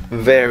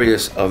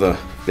various other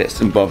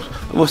bits and bobs.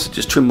 I've also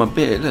just trimmed my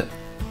beard, look.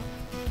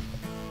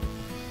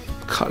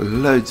 Cut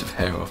loads of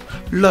hair off,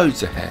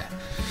 loads of hair.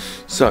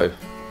 So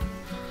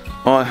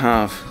I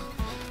have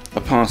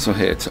a parcel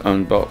here to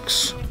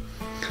unbox.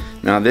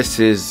 Now this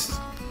is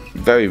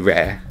very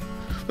rare.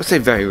 I say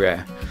very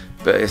rare,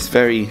 but it's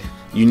very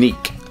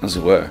unique, as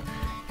it were.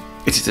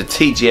 It is a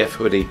TGF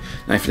hoodie.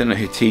 Now if you don't know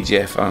who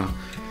TGF are,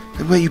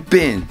 where you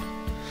been?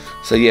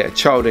 So yeah,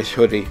 Childish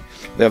hoodie.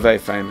 They're very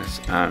famous,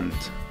 and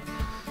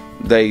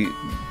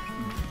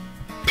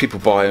people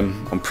buy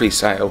them on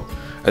pre-sale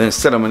and then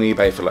sell them on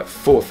eBay for like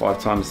 4 or 5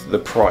 times the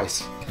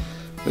price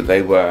that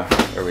they were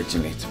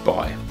originally to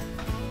buy.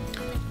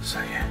 So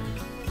yeah.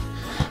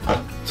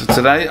 So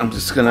today I'm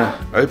just gonna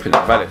open it.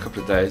 I've had it a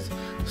couple of days,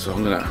 so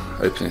I'm gonna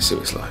open it and see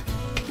what it's like.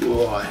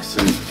 Whoa,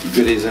 some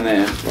goodies in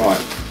here.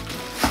 Right.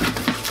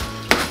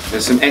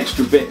 There's some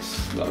extra bits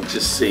that I've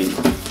just seen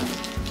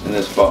in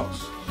this box.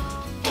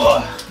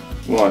 Whoa.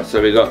 Right,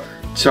 so we got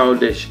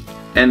Childish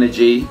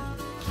Energy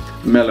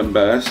Melon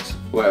Burst,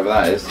 whatever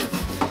that is.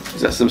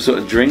 Is that some sort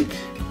of drink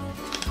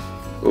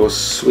or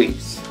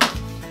sweets?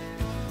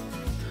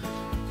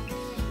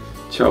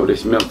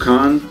 Childish Milk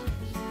Carton.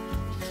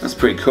 That's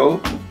pretty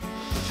cool.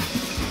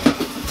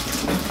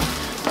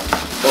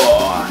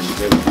 Oh, and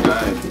here we go.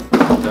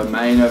 The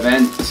main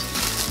event.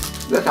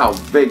 Look how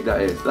big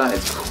that is. That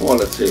is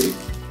quality.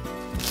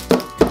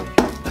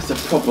 That's a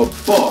proper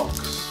box.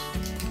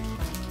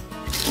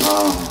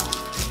 Oh.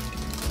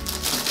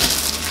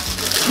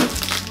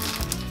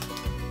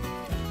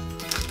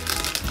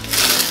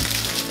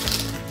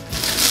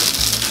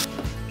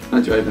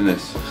 How'd you open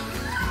this?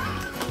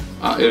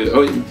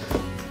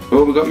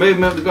 Oh, we've got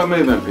movement,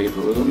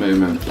 people, we've got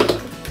movement.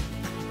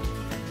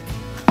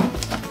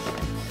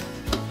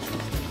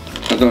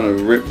 I don't want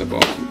to rip the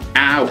box.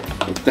 Ow!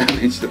 I've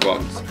damaged the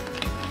box.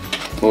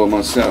 Or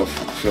myself,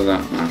 for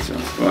that matter.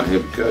 Right,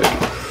 here we go.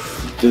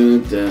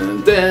 Dun,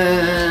 dun,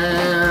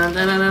 dun,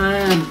 dun, dun,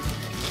 dun.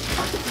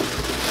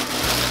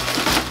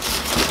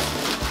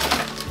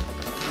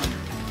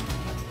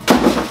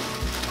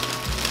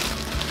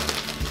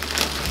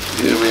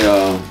 Here we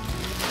are.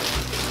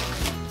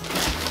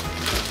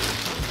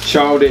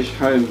 Childish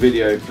Home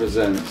Video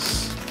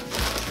presents.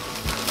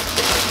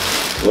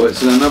 Oh,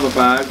 it's in another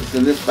bag. It's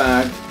in this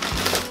bag.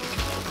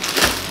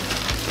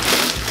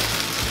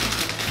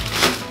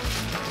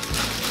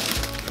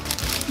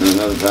 And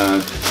another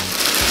bag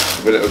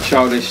with a little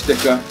Childish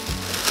sticker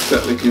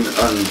that we can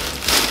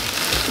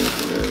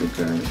There we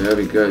go. There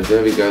we go.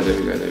 There we go. There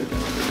we go.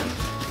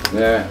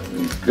 There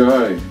we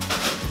go.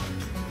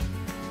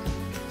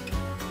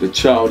 The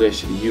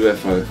Childish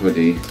UFO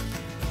hoodie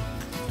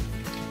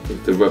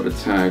with the rubber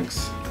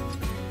tags.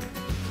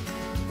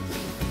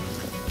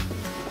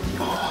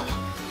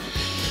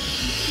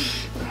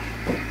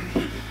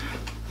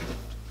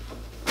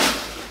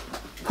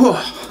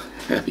 Oh,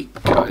 there we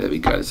go, there we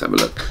go. Let's have a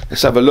look.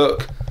 Let's have a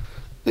look.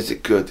 Is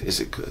it good?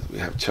 Is it good? We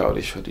have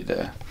Childish hoodie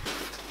there.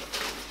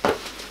 There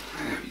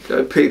we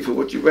go, people.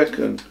 What do you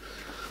reckon?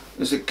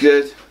 Is it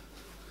good?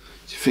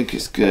 Do you think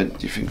it's good?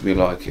 Do you think we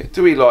like it?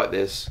 Do we like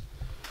this?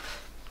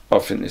 I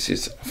think this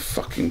is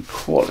fucking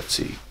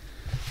quality.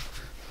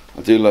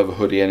 I do love a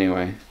hoodie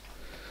anyway.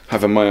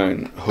 Having my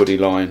own hoodie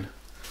line.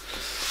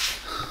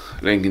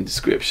 Link in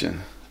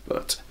description.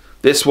 But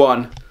this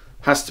one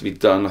has to be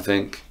done, I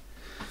think.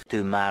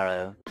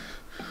 Tomorrow.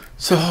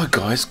 So hi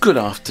guys, good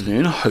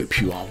afternoon. I hope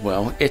you are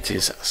well. It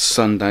is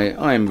Sunday.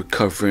 I am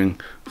recovering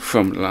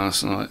from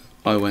last night.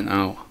 I went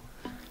out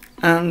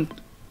and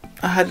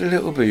I had a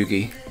little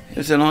boogie. It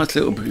was a nice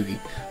little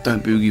boogie.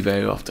 Don't boogie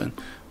very often,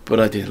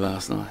 but I did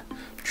last night.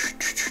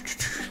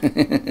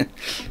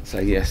 So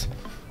yes,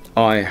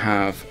 I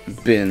have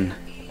been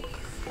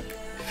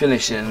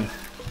finishing,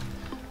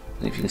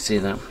 if you can see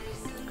that,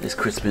 this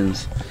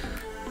Crispin's,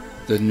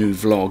 the new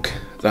vlog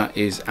that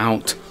is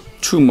out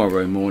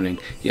tomorrow morning.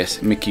 Yes,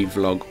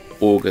 MikiVlog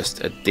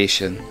August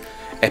edition,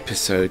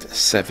 episode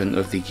 7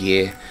 of the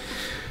year.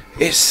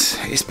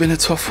 It's been a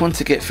tough one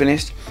to get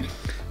finished.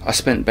 I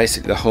spent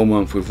basically the whole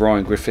month with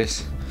Ryan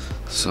Griffiths,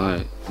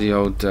 so the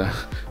old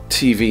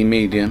TV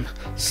medium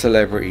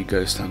celebrity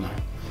ghost hunter.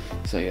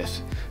 So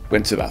yes,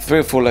 went to about 3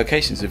 or 4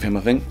 locations with him,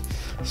 I think.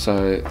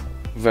 So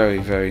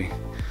very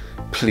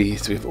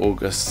pleased with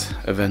August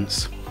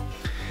events.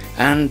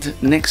 And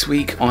next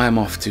week I am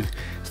off to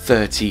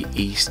 30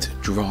 East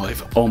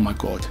Drive. Oh my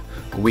god,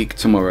 a week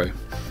tomorrow.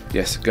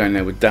 Yes, going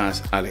there with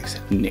Daz, Alex,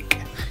 Nick,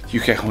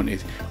 UK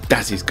Haunted,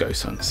 Daz's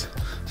Ghost Hunts.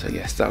 So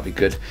yes, that'll be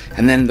good.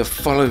 And then the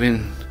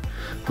following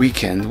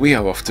weekend we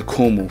are off to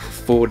Cornwall for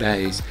 4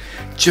 days.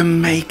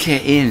 Jamaica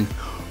in.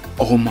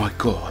 Oh my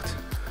god,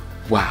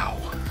 wow,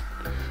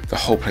 the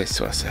whole place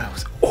to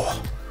ourselves.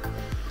 Oh,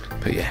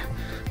 but yeah,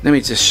 let me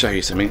just show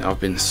you something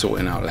I've been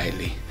sorting out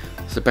lately.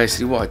 So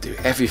basically what I do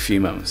every few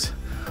months,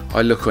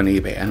 I look on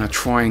eBay and I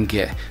try and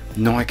get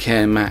Nike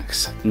Air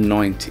Max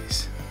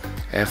 90s,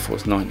 Air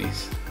Force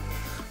 90s,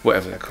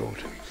 whatever they're called,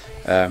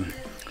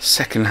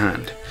 second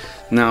hand.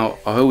 Now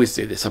I always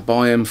do this, I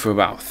buy them for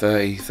about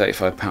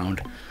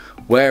 £30–35,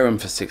 wear them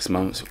for 6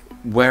 months,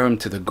 wear them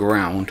to the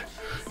ground,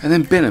 and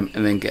then bin them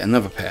and then get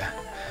another pair.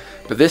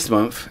 But this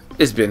month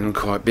it's been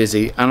quite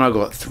busy and I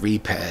got 3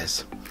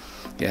 pairs.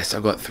 Yes,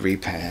 I got 3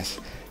 pairs,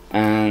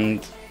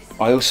 and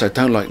I also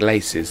don't like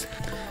laces.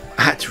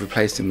 I had to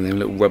replace them with them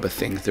little rubber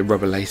things, the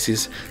rubber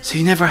laces, so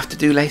you never have to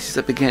do laces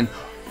up again.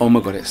 Oh my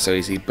god, it's so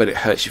easy, but it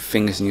hurts your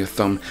fingers and your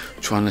thumb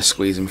trying to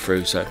squeeze them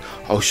through, so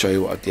I'll show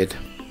you what I did.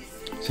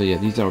 So yeah,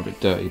 these are a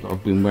bit dirty, but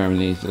I've been wearing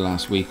these the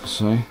last week or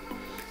so.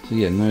 So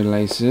yeah, no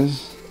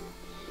laces,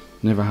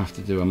 never have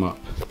to do them up.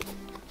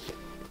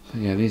 So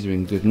yeah, these are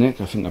in good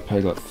nick. I think I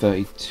paid like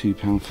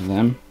 £32 for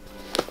them.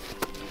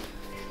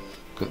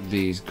 Got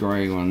these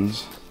grey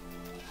ones.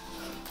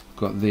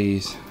 Got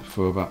these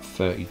for about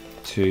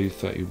 32,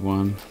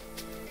 31.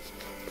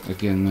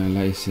 Again, no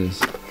laces.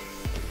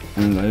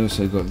 And I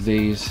also got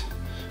these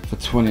for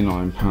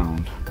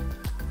 £29.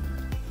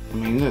 I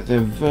mean, look, they're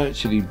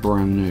virtually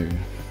brand new.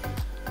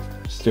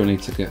 Still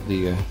need to get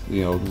the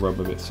old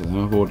rubber bits of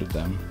them. I've ordered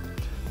them.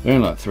 They're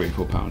only like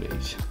 £3–4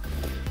 each.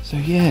 So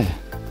yeah.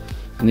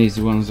 And these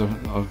are the ones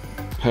I've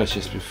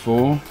purchased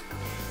before.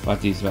 I've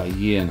had these about a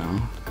year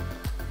now.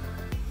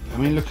 I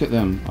mean, look at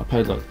them. I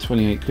paid like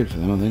 28 quid for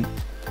them, I think.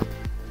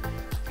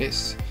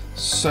 It's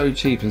so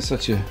cheap and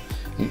such an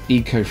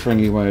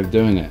eco-friendly way of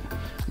doing it.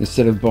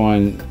 Instead of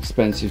buying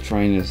expensive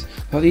trainers,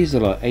 like these are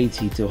like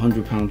 £80 to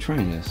 £100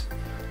 trainers.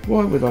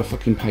 Why would I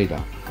fucking pay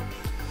that?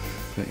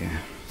 But yeah.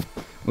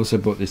 Also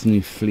bought this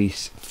new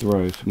fleece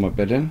throw for my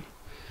bedding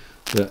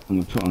that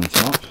I'm gonna put on the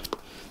top.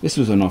 This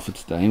was on offer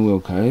today in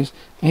Wilco's,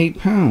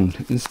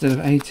 £8 instead of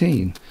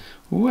 18.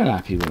 Well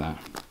happy with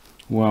that.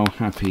 Well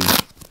happy.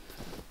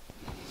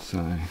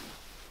 So,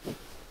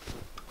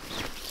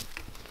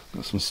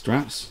 got some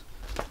straps.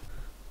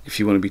 If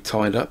you want to be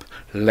tied up,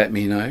 let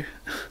me know.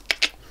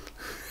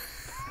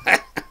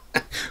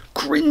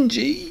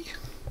 Cringy.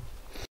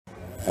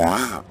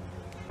 Wow.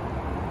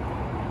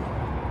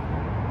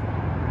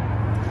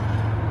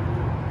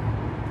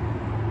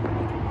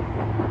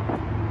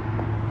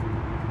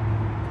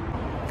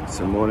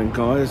 So morning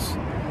guys,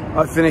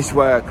 I finished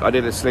work. I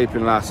did a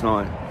sleeping last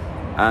night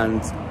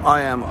and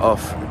I am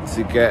off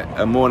to get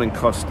a morning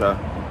Costa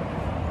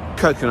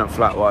coconut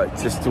flat white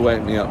just to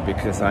wake me up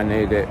because I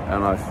need it,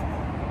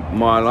 and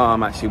my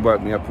alarm actually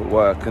woke me up at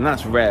work, and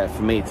that's rare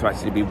for me to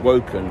actually be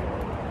woken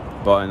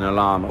by an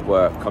alarm at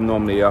work. I'm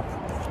normally up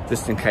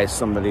just in case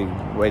somebody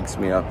wakes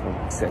me up,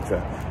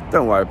 etc.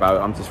 Don't worry about it,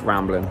 I'm just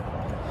rambling.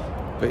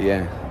 But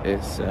yeah,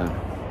 it's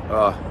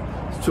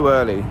too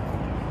early.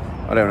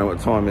 I don't know what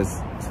time it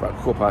is. It's about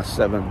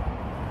 7:15.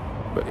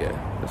 But yeah,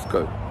 let's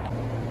go.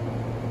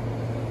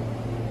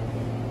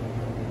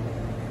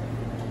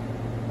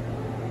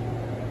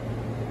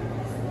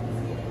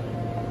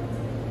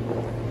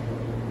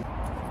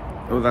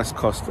 Well, that's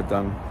Costa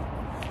done.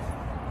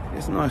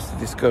 It's nice to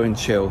just go and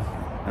chill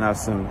and have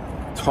some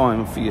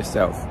time for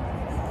yourself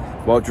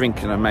while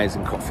drinking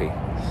amazing coffee.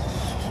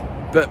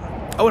 But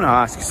I want to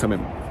ask you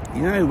something.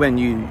 You know, when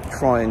you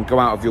try and go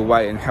out of your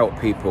way and help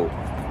people,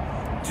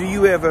 do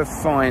you ever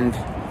find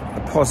a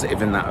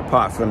positive in that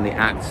apart from the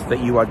act that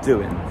you are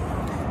doing?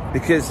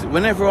 Because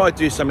whenever I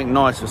do something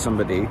nice for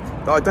somebody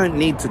that I don't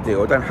need to do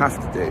or don't have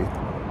to do,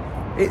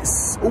 it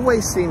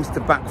always seems to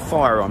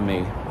backfire on me.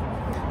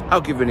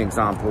 I'll give you an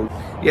example.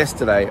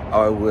 Yesterday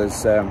I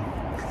was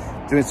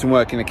doing some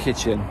work in the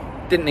kitchen.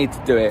 Didn't need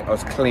to do it. I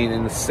was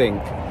cleaning the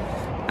sink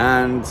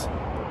and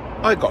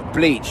I got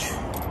bleach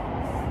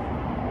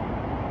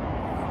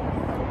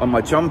on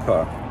my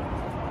jumper.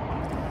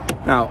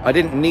 Now, I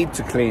didn't need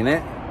to clean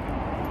it,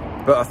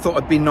 but I thought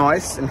it'd be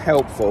nice and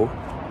helpful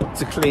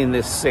to clean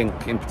this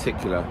sink in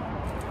particular.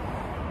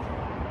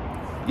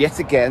 Yet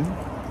again,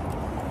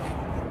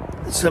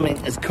 something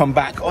has come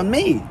back on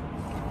me.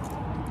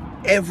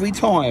 Every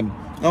time.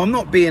 Now, I'm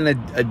not being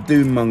a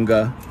doom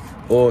monger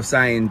or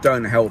saying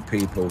don't help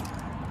people,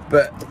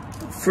 but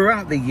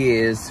throughout the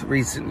years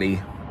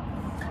recently,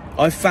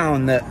 I've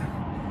found that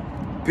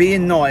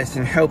being nice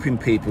and helping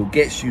people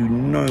gets you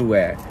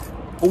nowhere.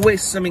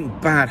 Always something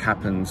bad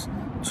happens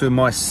to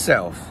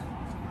myself,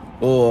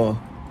 or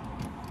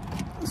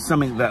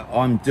something that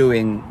I'm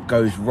doing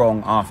goes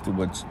wrong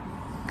afterwards.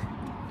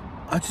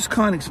 I just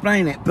can't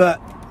explain it,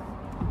 but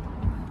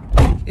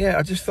yeah,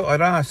 I just thought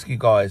I'd ask you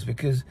guys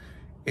because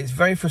it's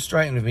very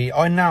frustrating with me.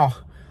 I now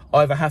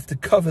either have to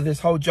cover this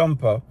whole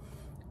jumper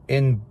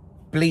in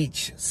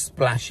bleach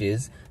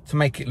splashes to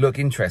make it look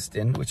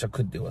interesting, which I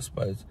could do, I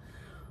suppose,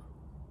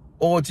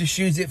 or just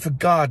use it for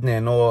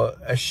gardening or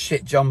a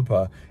shit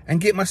jumper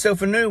and get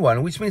myself a new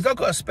one, which means I've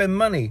got to spend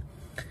money.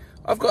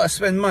 I've got to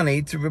spend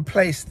money to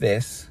replace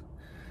this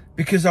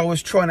because I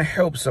was trying to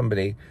help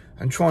somebody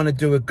and trying to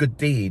do a good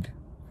deed.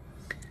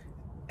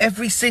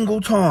 Every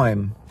single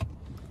time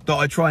that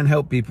I try and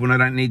help people when I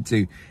don't need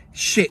to,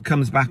 shit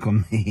comes back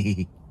on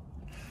me.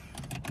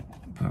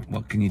 But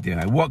what can you do?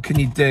 What can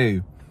you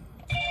do?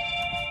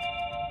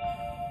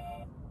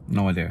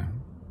 No idea.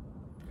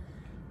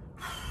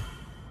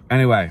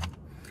 Anyway,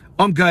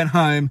 I'm going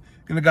home.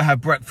 Gonna go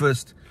have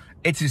breakfast.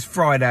 It is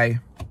Friday.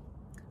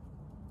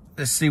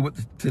 Let's see what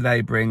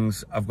today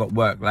brings. I've got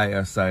work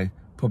later, so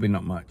probably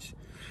not much.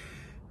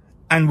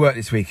 And work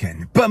this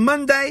weekend. But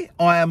Monday,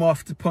 I am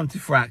off to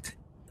Pontefract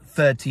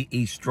 30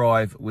 East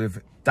Drive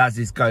with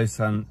Daz's Ghost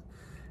Hunt.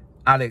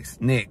 Alex,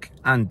 Nick,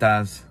 and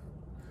Daz.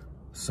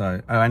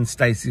 So, oh, and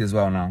Stacey as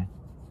well now.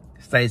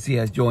 Stacey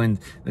has joined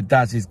the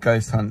Daz's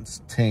Ghost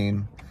Hunts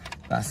team.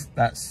 That's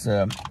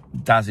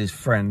Daz's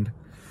friend.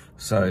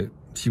 So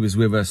she was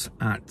with us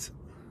at,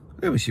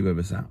 where was she with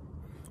us at?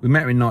 We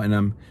met her in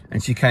Nottingham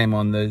and she came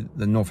on the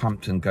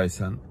Northampton Ghost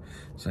Hunt.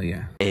 So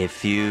yeah. A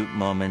few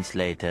moments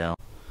later.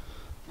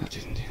 That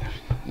didn't do that.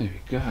 There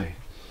we go.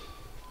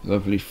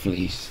 Lovely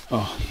fleece.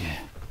 Oh yeah.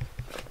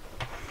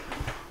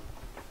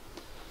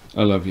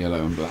 I love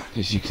yellow and black,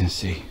 as you can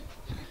see.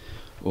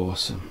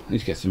 Awesome. I need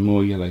to get some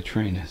more yellow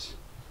trainers.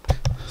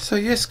 So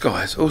yes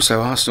guys,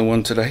 also Arsenal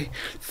won today.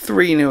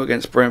 3-0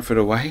 against Brentford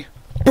away.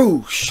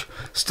 Boosh!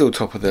 Still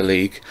top of the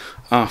league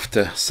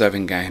after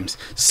 7 games.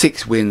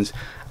 6 wins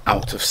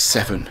out of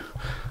 7.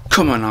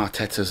 Come on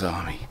Arteta's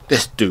army.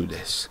 Let's do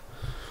this.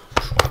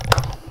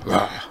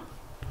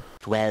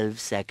 12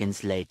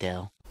 seconds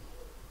later.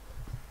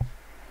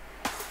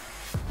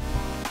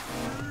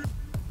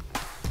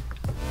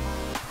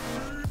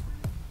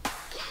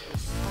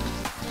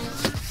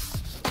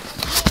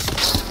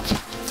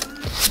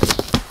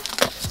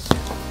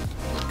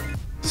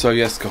 So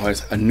yes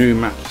guys, a new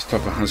mattress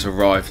topper has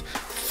arrived.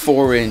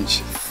 4-inch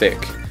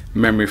thick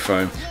memory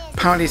foam.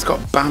 Apparently it's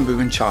got bamboo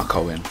and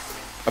charcoal in.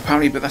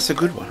 Apparently, but that's a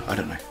good one. I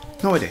don't know.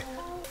 No idea.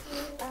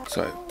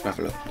 So, have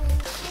a look.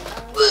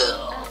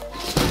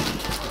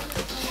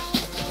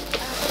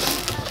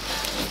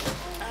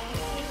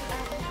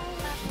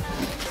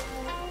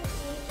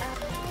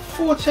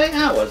 48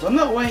 hours? I'm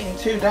not waiting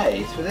 2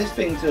 days for this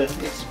thing to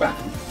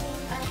expand.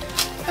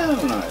 Hell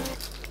no.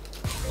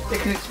 It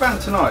can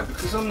expand tonight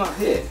because I'm not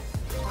here.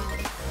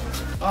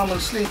 I'm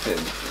sleeping.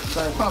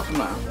 So apart from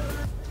that.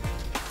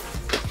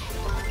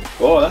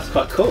 Oh, that's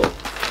quite cool.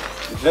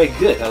 It's very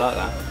good. I like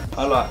that.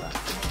 I like that.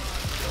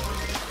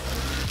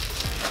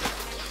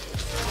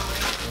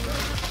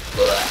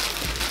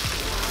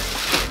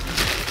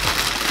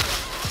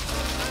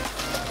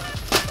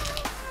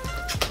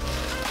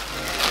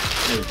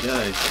 There we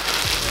go.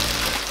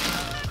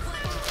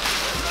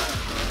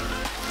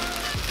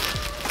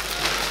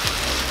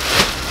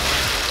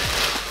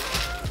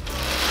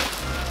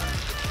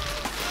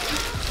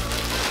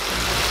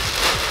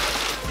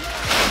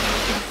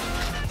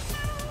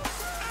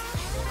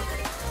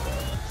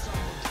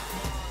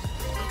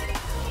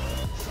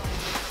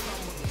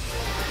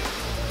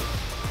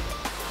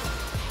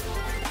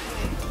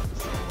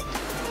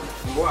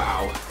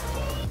 Wow.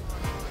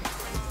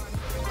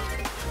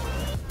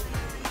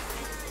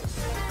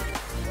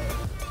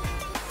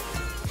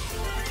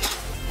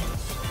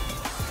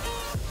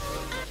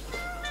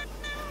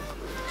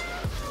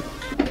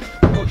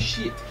 Oh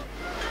shit.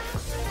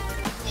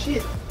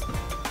 Shit.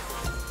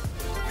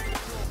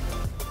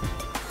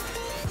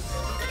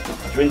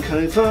 Drink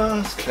coming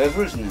fast,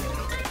 clever isn't it?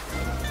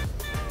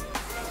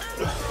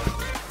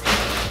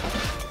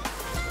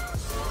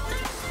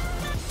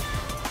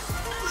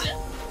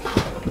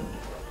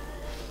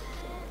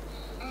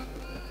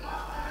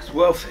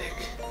 well thick.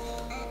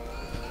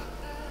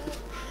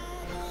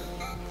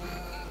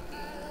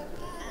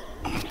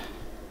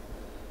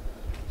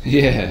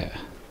 Yeah.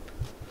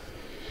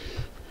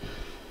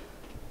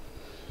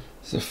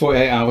 So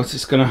 48 hours,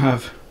 it's gonna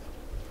have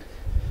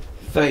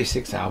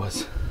 36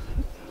 hours.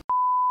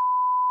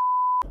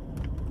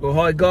 Well,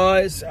 hi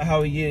guys,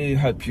 how are you?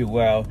 Hope you're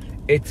well.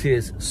 It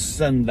is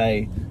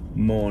Sunday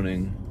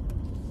morning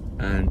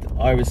and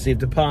I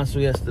received a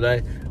parcel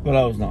yesterday, but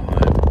I was not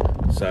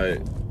home.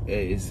 So it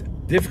is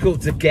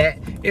difficult to get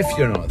if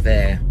you're not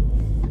there.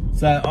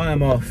 So I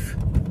am off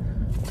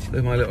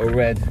with my little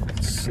red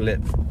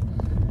slip,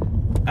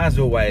 as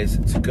always,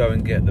 to go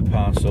and get the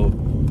parcel.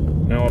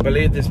 Now I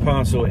believe this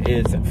parcel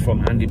is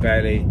from Andy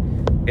Bailey,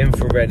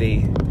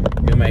 Infrareddy,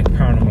 who make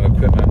paranormal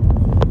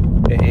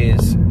equipment. It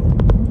is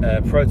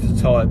a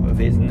prototype of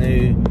his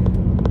new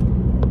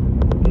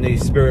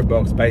spirit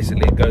box,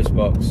 basically a ghost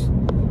box.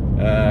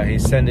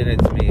 He's sending it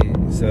to me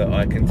so that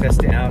I can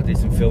test it out, do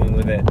some filming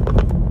with it.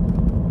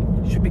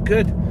 Should be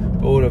good.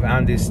 All of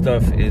Andy's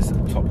stuff is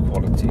top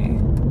quality.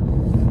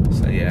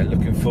 So yeah,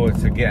 looking forward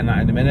to getting that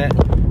in a minute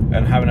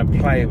and having a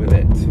play with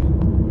it.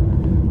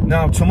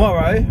 Now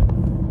tomorrow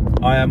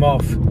I am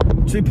off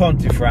to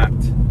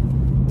Pontefract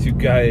to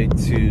go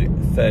to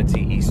 30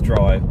 East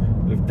Drive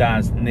with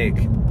Daz, Nick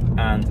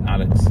and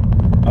Alex.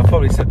 I've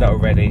probably said that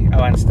already.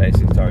 Oh, and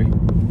Stacey, sorry.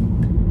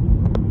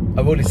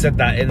 I've already said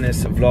that in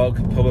this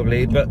vlog,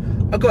 probably, but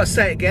I've got to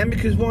say it again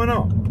because why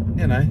not?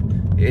 You know,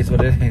 it is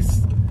what it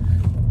is.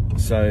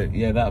 So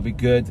yeah, that'll be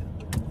good.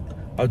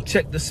 I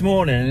checked this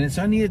morning and it's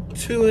only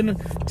 2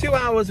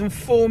 hours and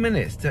 4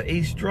 minutes to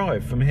East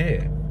Drive from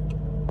here.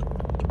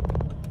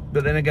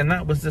 But then again,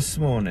 that was this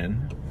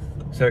morning.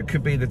 So it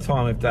could be the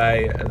time of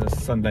day as a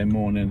Sunday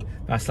morning.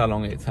 That's how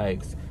long it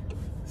takes.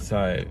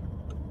 So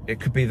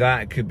it could be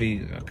that, it could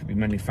be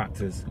many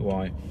factors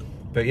why.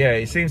 But yeah,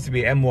 it seems to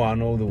be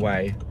M1 all the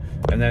way.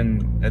 And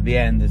then at the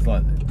end is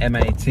like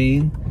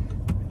M18.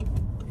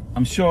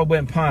 I'm sure I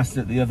went past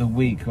it the other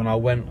week when I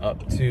went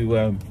up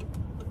to,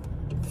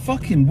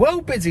 fucking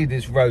well busy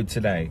this road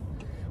today.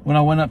 When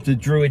I went up to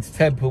Druid's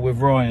Temple with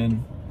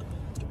Ryan,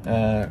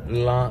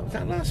 was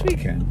that last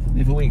weekend?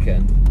 The other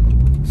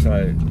weekend.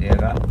 So yeah,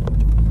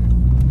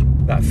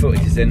 that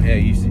footage is in here.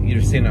 You'd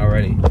have seen it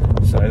already.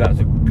 So that was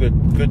a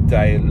good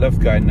day. Loved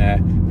going there.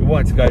 We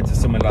wanted to go to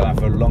somewhere like that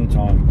for a long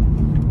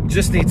time.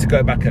 Just need to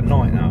go back at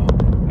night now,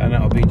 and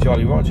that'll be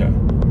Jolly Roger.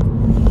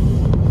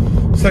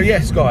 So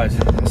yes, guys,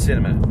 I'll see you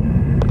in a minute.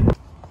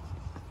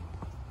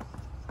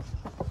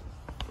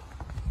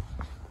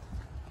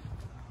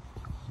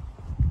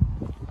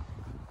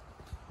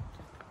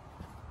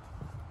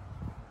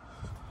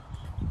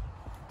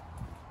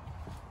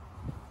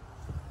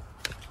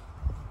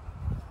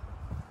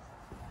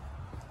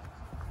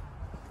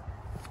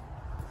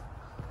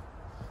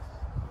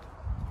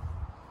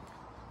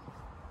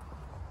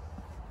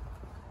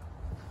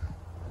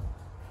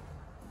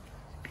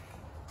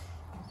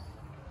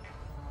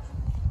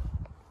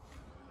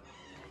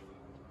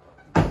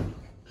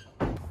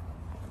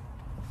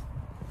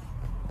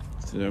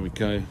 So there we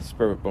go,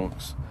 spirit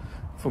box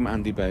from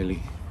Andy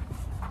Bailey.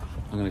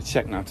 I'm going to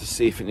check now to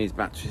see if it needs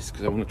batteries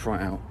because I want to try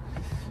it out.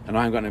 And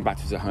I haven't got any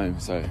batteries at home,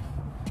 so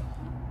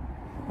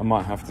I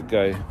might have to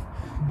go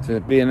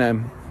to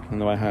B&M on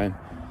the way home,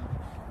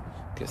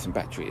 get some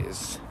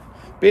batteries.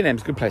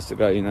 B&M's a good place to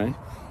go, you know. You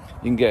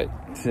can get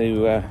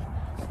to AA,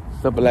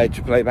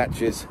 AAA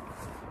batteries,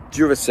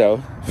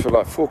 Duracell for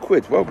like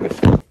 £4, well good.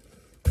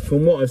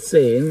 From what I've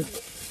seen,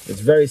 it's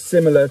very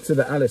similar to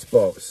the Alice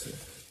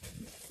box.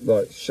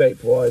 Like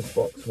shape-wise,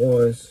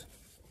 box-wise.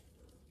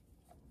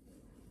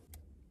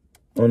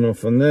 On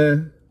off on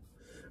there.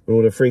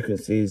 All the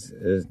frequencies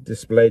is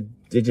displayed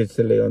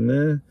digitally on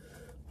there.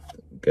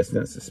 I'm guessing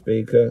that's the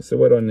speaker. So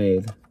what do I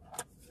need?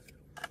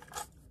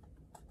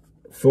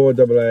 4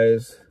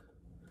 AA's.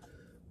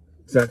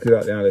 Exactly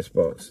like the Alice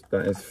box.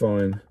 That is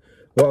fine.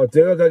 What I'll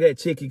do, I'll go get a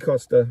cheeky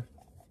Costa.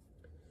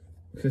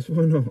 Because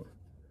why not?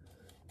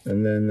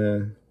 And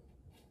then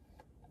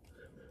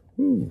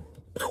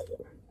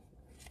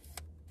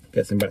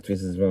get some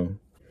batteries as well.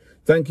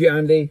 Thank you,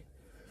 Andy.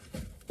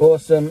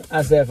 Awesome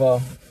as ever.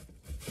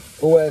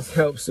 Always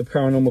helps the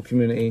paranormal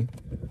community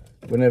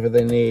whenever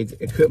they need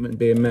equipment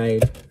being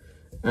made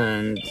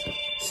and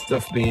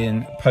stuff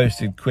being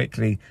posted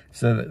quickly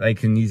so that they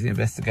can use the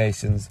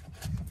investigations.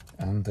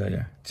 And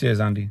yeah, cheers,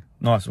 Andy.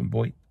 Nice one,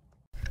 boy.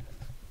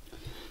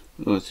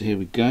 Right, so here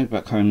we go.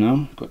 Back home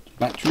now. Got the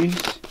batteries.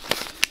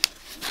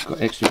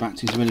 Got extra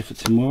batteries ready for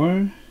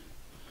tomorrow.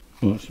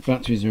 Right, so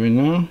batteries are in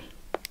now.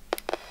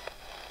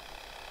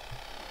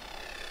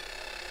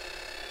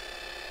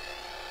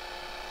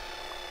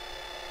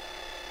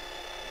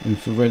 And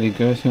for ready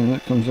goes, how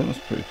that comes out, that's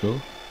pretty cool.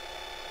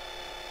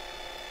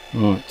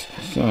 Right,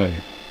 so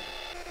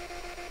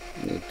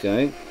there we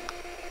go.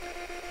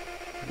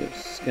 Got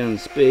scan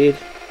speed.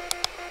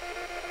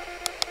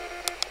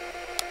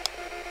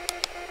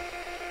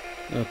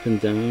 Up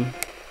and down.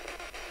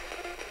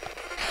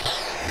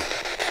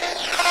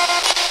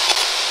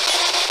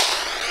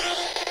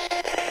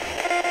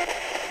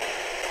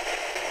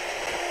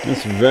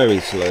 That's very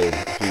slow.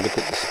 If you look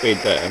at the speed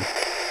there.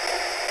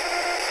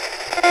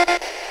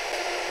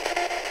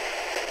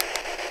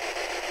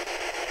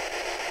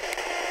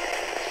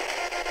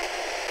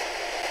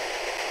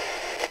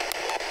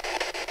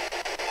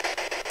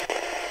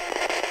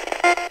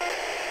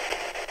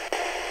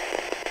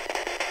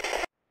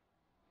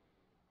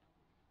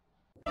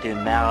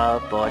 Tomorrow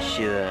for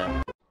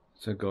sure.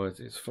 So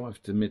guys, it's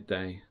 5 to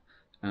midday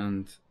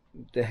and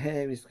the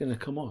hair is going to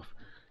come off.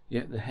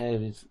 Yeah, the hair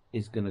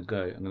is going to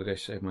go. I'm going to go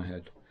shave my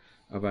head.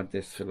 I've had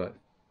this for like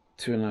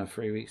 2.5,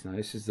 3 weeks now.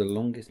 This is the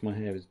longest my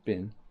hair has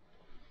been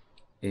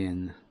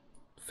in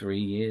 3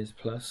 years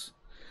plus.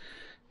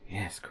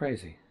 Yeah, it's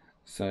crazy.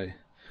 So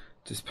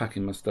just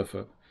packing my stuff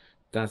up.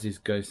 Dazzy's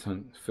ghost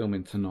hunt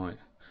filming tonight.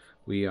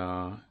 We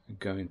are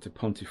going to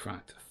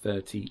Pontefract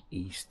 30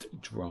 East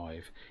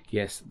Drive.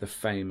 Yes, the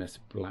famous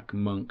Black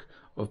Monk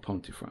of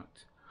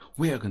Pontefract.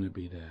 We are going to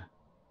be there.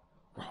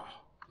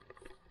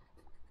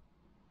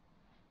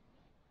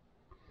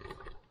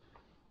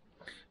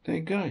 There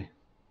you go.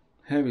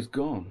 Hair is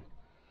gone.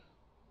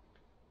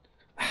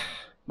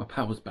 My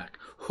power's back.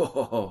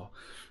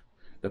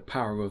 The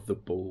power of the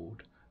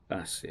bald.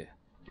 That's it.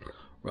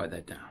 Write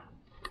that down.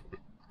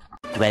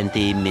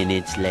 20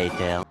 minutes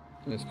later.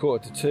 It's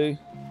 1:45.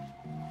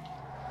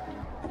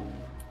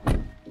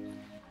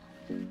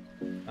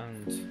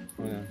 And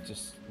we're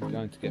just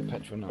going to get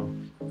petrol now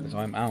because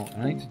I'm out.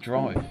 I need to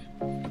drive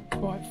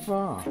quite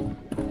far.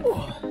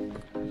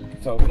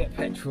 So I'll get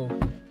petrol.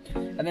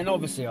 And then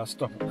obviously I'll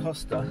stop at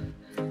Costa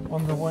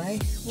on the way.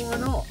 Why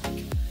not?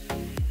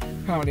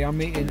 Apparently I'm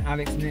meeting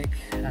Alex, Nick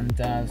and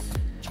Daz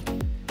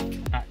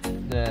at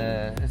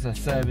there's a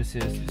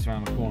services just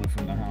around the corner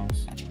from the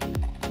house.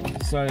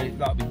 So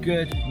that'll be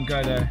good. We can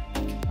go there,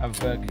 have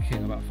a Burger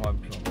King about 5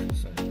 o'clock.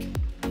 So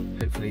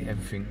hopefully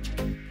everything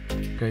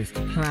goes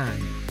to plan.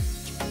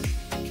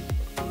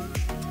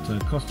 So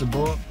Costa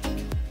bought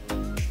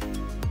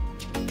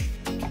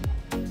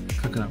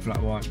coconut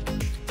flat white.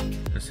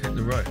 Let's hit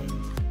the road.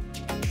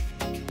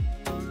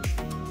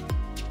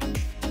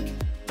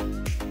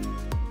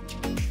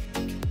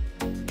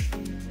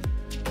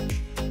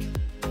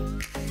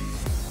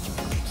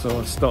 So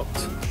I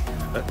stopped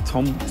at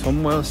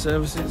Tomwell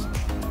Services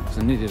because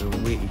I needed a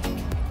wee.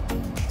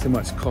 Too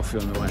much coffee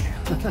on the way.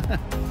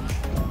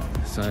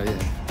 So yeah,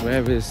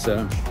 where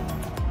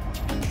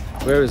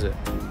is it?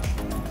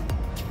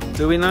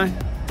 Do we know?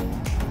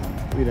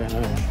 We don't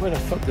know. Where the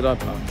fuck did I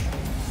park?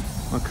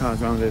 My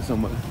car's around here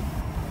somewhere.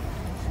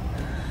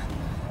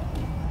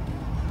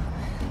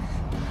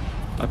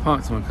 I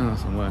parked my car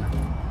somewhere.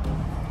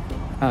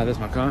 Ah, there's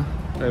my car.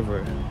 Over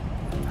it.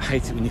 I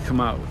hate it when you come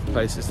out of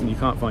places and you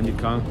can't find your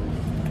car.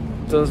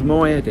 It does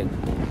my head in.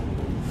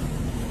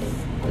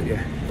 But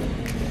yeah.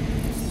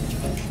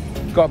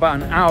 Got about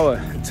an hour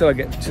until I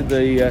get to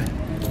the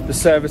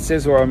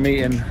services where I'm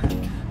meeting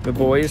the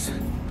boys.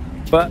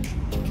 But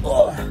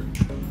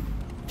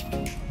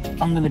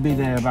I'm going to be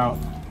there about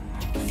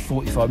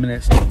 45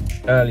 minutes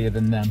earlier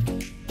than them.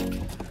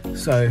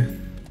 So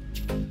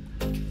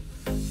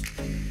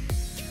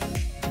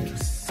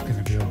it's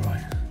going to be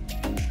alright.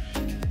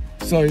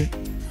 So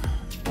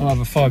I'll have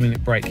a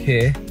 5-minute break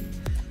here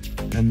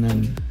and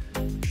then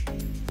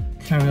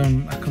carry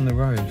on back on the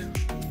road.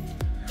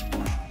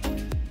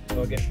 So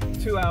I'll get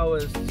 2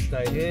 hours to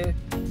stay here.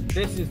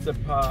 This is the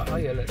part, oh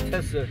yeah, look,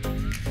 Tesla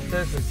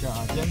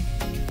charging.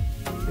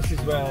 This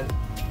is where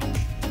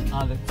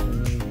Alex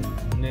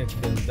and Nick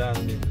and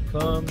Dan need to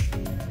come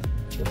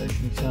so they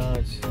can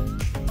charge.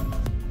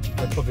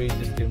 They're probably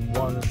just in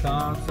one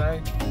car, say.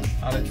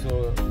 Alex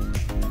or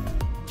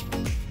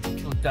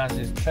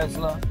Daz's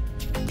Tesla.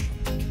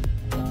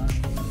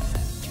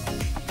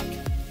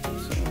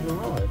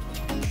 Arrived.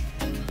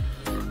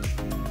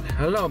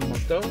 Hello,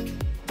 Motto.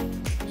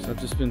 So I've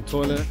just been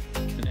toilet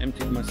and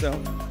emptied myself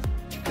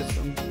because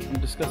I'm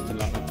disgusting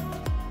like that.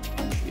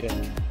 Yeah,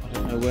 I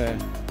don't know where.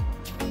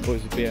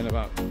 Boys will be in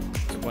about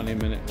 20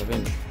 minutes, I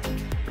think.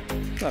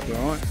 That'll be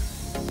alright.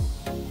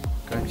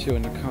 Go and chill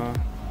in the car.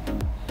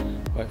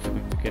 Wait for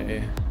them to get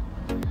here.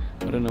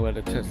 I don't know where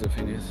the Tesla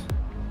thing is.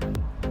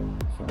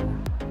 So,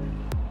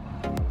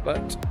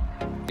 but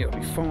it'll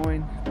be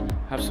fine.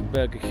 Have some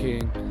Burger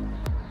King.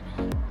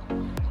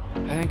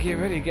 And then get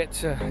ready to get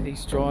to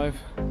East Drive.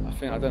 I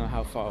don't know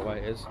how far away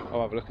it is.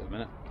 I'll have a look in a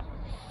minute.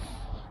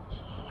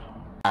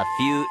 A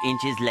few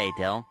inches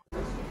later.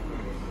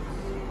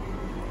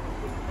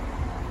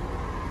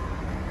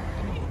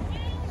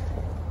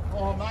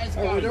 Oh, nice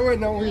guy. How we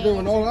doing? How we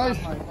doing? All right?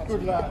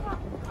 Good lad.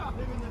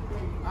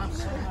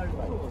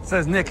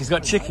 Says Nick, he's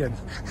got chicken.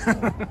 See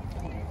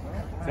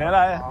you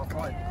later.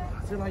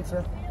 See you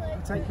later.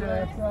 Take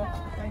care.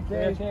 Thank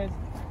you. Cheers.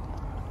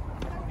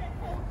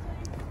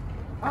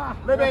 Ah,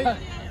 Libby,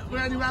 we're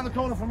only round the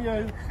corner from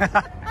you.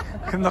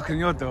 Come knock on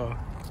your door.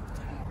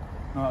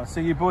 Alright,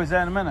 see you boys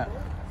there in a minute.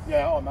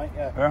 Yeah, all right, mate,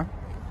 yeah. Yeah?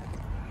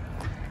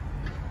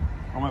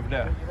 I'm over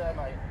there. Meet you there,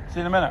 mate. See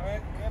you in a minute.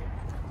 Yep.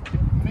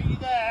 Meet you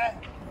there.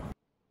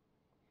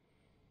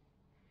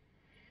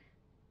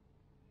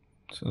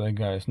 So there you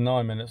go, it's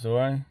 9 minutes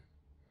away.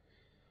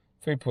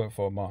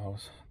 3.4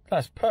 miles.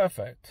 That's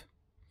perfect.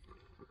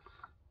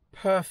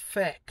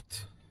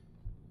 Perfect.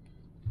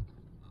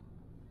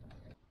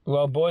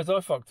 Well, boys,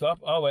 I fucked up.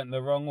 I went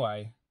the wrong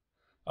way.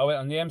 I went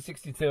on the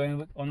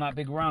M62 on that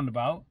big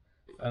roundabout,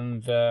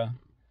 and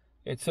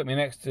it took me an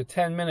extra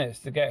 10 minutes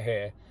to get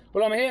here.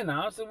 Well, I'm here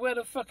now, so where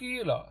the fuck are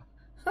you lot?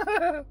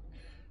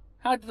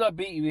 How did I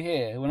beat you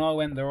here when I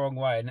went the wrong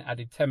way and it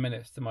added 10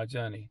 minutes to my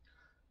journey?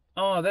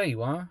 Oh, there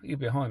you are. You're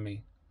behind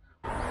me.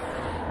 So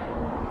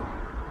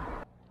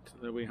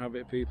there we have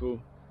it,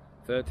 people.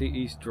 30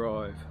 East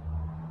Drive.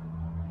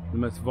 The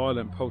most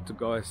violent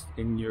poltergeist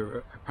in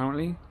Europe.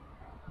 Apparently,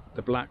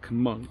 the Black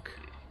Monk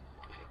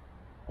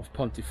of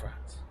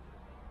Pontefract.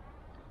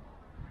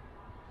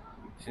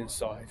 It's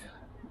inside.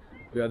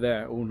 We are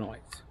there all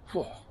night.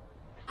 Whoa.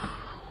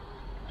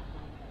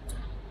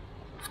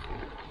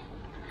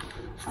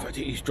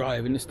 30 East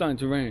Drive and it's starting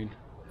to rain.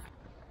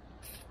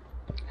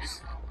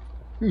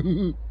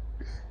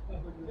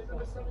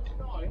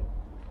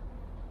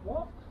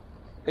 What?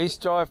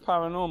 East Drive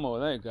Paranormal,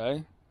 there you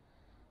go.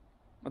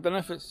 I don't know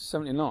if it's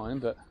 79,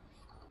 but...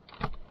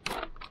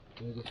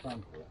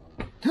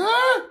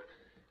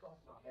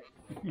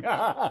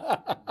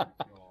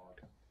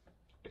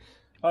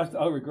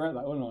 I'll regret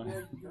that, won't I?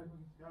 Go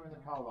in the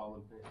car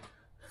while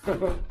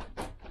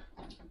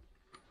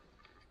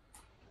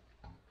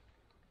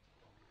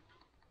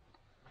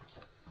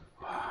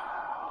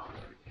Wow.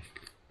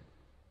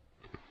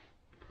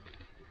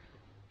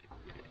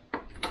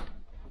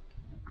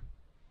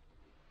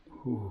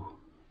 Ooh.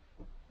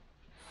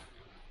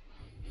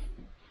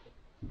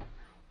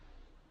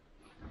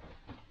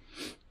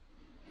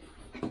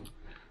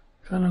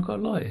 Kind of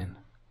got light in.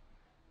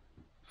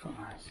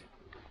 Nice.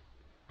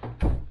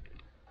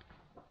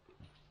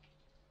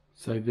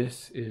 So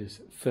this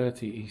is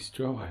 30 East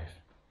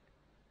Drive.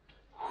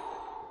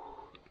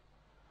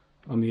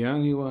 I'm the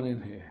only one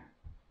in here.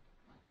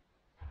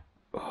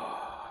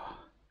 Oh,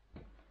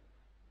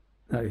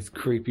 that is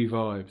creepy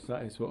vibes.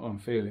 That is what I'm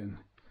feeling.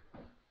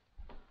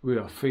 We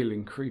are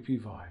feeling creepy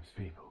vibes,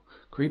 people.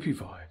 Creepy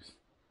vibes.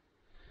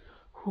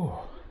 Whew.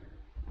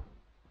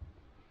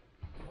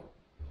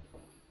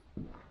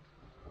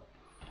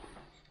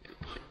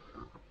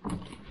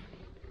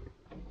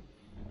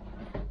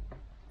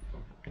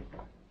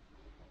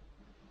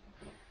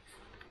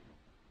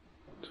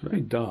 It's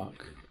very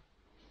dark.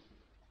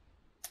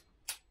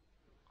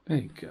 There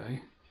you go.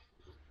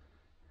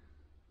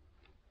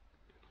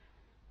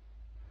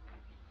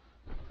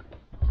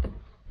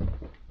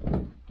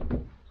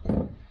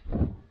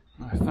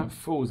 If that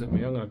falls at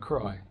me, I'm going to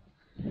cry.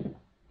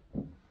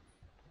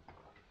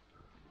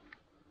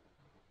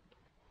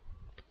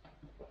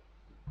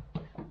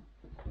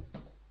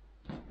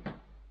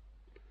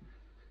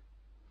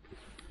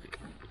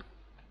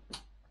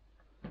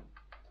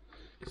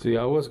 See,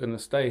 I was going to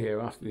stay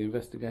here after the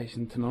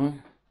investigation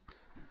tonight,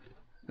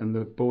 and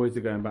the boys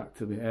are going back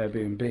to the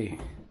Airbnb,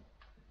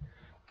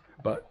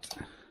 but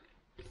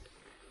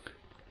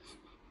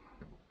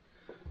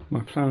my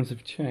plans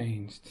have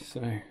changed,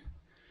 so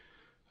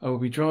I will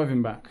be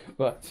driving back,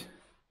 but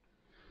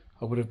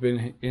I would have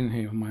been in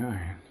here on my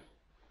own.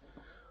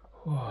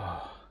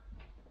 Whoa.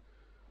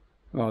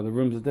 Oh, the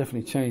rooms have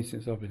definitely changed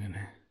since I've been in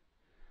here.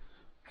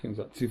 I think it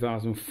was like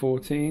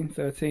 2014,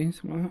 13,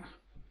 something like that.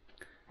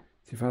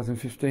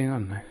 2015, I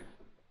don't know.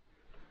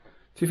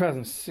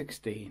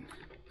 2016,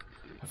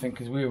 I think,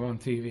 because we were on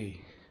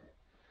TV.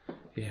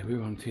 Yeah, we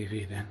were on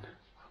TV then.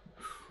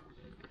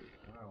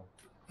 Wow.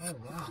 Oh,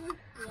 wow.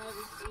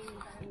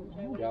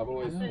 Yeah, I've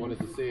always wanted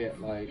to see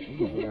it, like,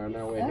 you know,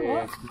 now we're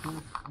here.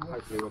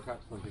 Hopefully we'll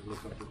catch something.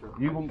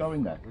 You won't go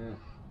in there? Yeah.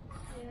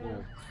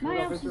 Yeah. My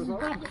house is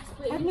bad.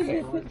 I've lived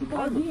here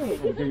 55 years.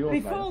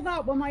 Before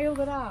that were my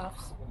other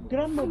half's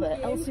grandmother,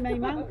 Elsie Mae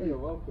Mountain. You're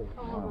welcome.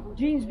 Wow.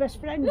 Jean's best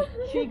friend.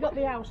 She got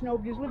the house,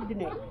 nobody's lived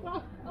in it.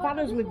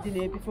 Father's lived in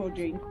here before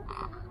Jean.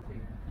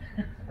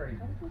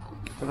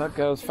 So that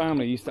girl's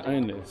family used to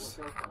own this.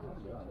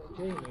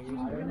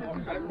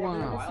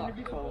 Wow.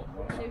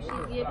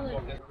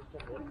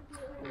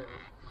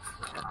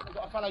 I've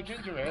got a fellow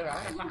ginger here,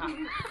 right?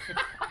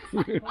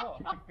 You've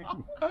got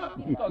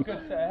a good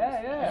set of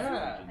hair,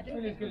 yeah.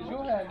 Really as good as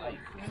your hair, mate.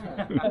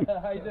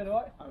 How you doing,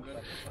 alright?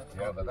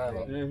 Yeah, but they're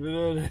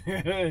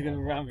They're going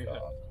to ram me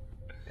up.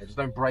 Yeah, just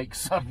don't break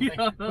suddenly.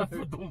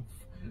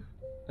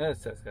 There's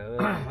Tesco there.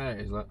 There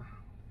it is, look.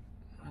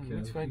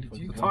 It's a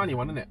tiny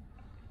one, isn't it?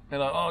 They're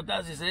like, oh,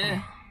 Daz is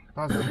here.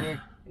 Daz is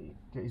here.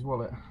 Get his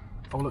wallet.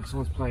 Oh, look,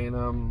 someone's playing,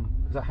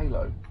 is that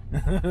Halo?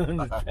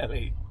 The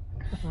telly.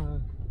 I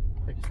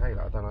think it's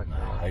Halo, I don't know.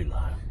 Halo.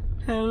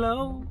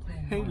 Hello.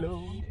 Hello.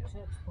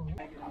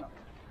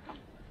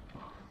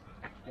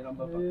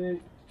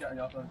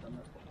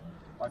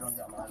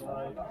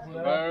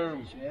 Boom.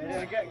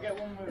 Yeah, get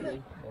one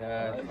movie.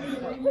 Yeah.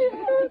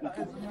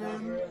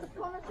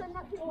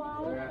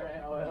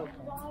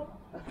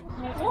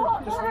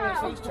 Just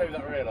these two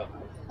that are here, look.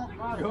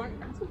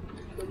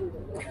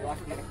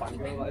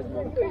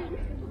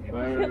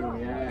 Boom,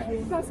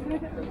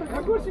 yeah.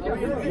 Of course you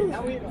can.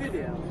 Are we in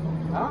video?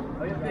 Huh? Are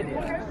we in video?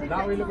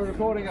 Now we're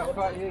recording at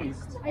 30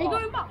 East. Are you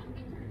going back?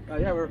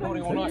 Yeah, we're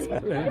recording all night.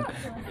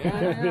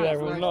 Yeah,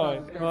 all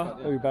night. Huh?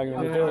 Are we banging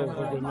on the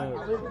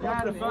door?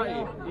 Yeah, the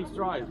 30, East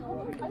Drive.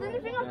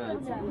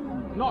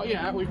 Not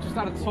yet, we've just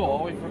had a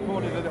tour, we've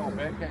recorded a little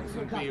bit, getting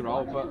some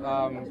B-roll, but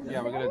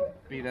yeah, we're going to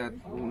be there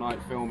all night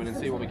filming and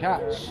see what we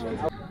catch.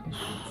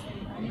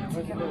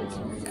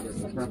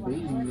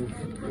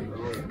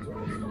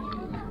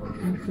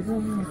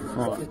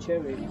 Right. The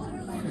cherry.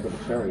 Got the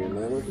cherry in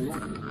there, isn't it?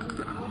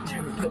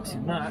 Cherry clips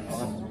in that.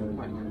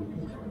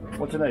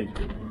 What do you need?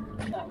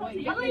 Is that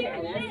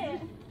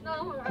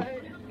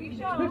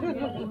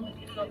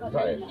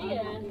it?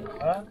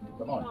 Huh?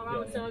 Come on.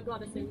 So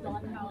glad I see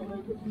that.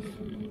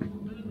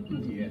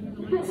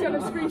 It's got a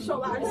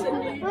screenshot that I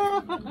sent you.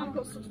 I've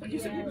got such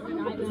pictures of you.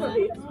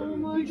 Oh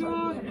my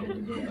god.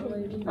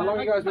 How long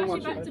have you guys been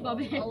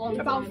watching?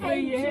 About 3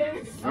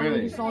 years.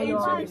 Really? Like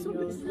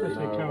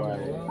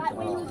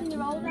when you was in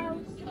your old house.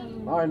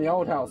 Oh, in the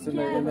old house, in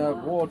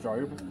the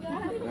wardrobe.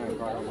 Yeah,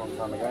 quite a long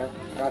time ago.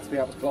 Glad to be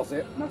out of the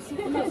closet.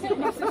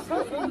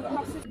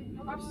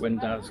 When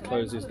Dad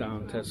closes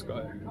down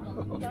Tesco.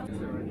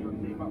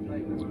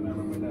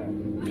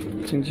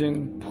 Ching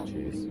ching.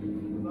 Cheers.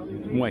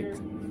 Wait.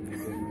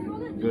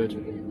 Good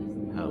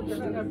health.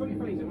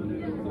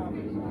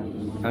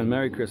 And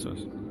Merry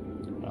Christmas.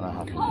 And a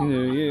happy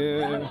New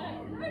Year.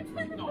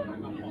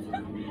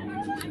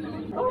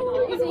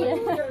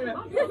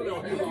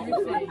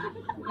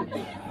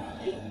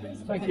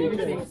 Thank you.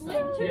 Yes, oh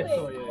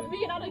yeah.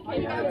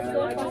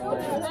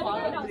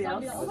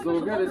 It's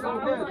all good, it's all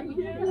good.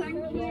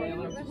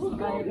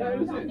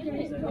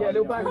 Yeah, a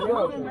little bag as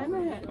well.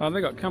 Oh,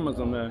 they got cameras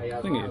on their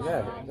thingies.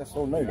 Yeah, that's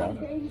all new now.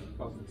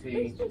 Oh,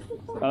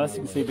 that's you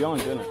can see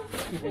behind, isn't it?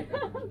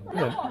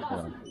 Yeah.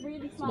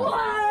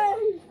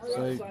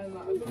 So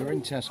we're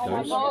in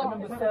Tesco's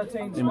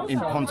in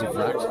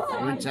Pontefract.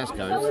 We're in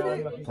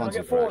Tesco's,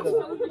 Pontefract.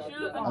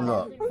 And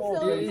look,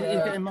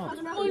 you're getting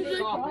mugged.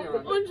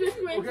 100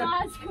 quid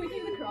size, can we do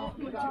the crop?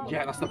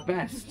 Yeah, that's the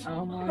best.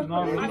 Oh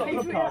no, you got a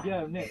club card,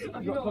 yeah, Nick. You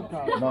got a club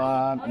card. No,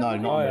 not I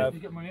me. have. You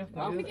get money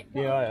after, you?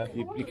 Yeah, I have.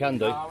 You can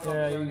do.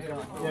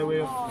 Yeah, we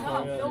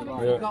have.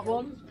 Yeah. Got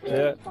one?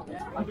 Yeah.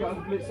 I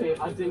literally,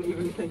 I didn't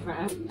even think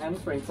about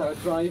answering, so I was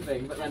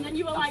driving, but then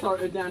you were like, I saw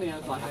it with Danny, I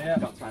was like,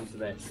 I've got to answer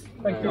this.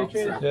 Thank you,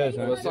 cheers. Yeah,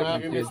 Well, sorry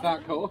if you missed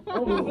that call. I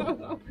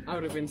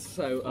would have been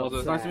so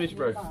upset. Nice to meet you,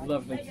 bro.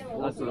 Lovely.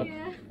 Awesome.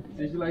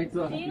 See you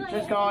later.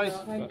 Cheers, guys.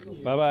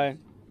 Bye bye.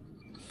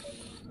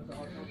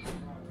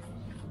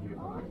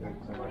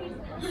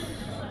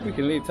 We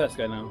can leave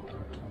Tesco now.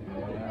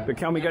 But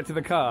can we get to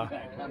the car?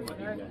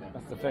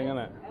 That's the thing, isn't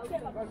it?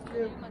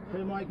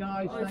 Good night,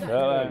 guys.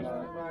 Hello.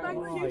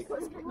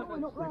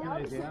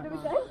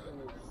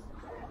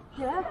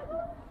 yeah.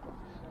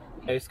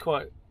 It's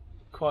quite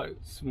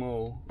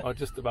small. I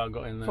just about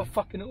got in there. For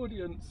fucking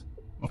audience.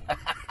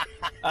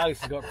 Alex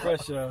has got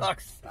pressure.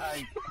 Fuck's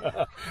sake.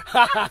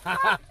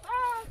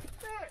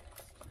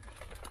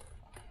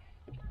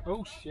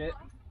 Oh shit.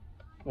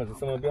 Was there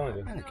someone behind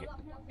you?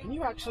 Can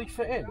you actually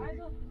fit in?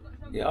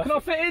 Yeah, Can I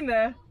fit in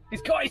there?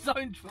 He's got his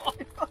own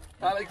driver.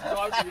 Alex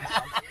drives you.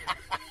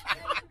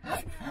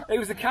 He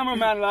was the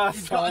cameraman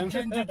last time.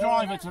 Ginger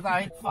driver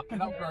today. Fucking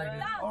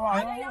upgraded. All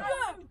right.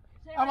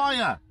 How are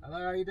you? Hello,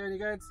 how you doing? You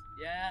good?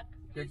 Yeah.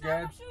 Good,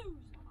 good.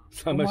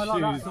 So much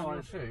shoes.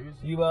 Shoes.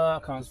 You are.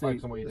 Can't see.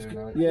 Focus on what you're doing,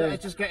 Alex. Yeah.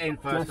 Just get in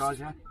first, guys.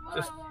 Yeah.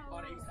 Just.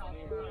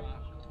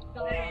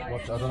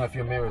 Watch, I don't know if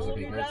your mirrors will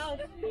be good.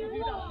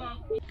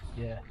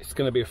 Yeah. It's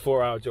going to be a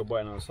 4-hour job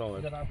waiting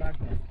outside.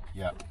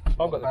 Yeah.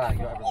 I've got the bag.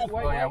 key.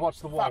 Oh yeah, watch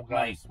the wall, Fuck, mate.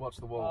 guys. Watch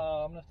the wall.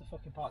 Oh, I'm gonna have to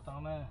fucking park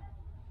down there.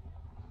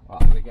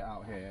 Right, I'm gonna get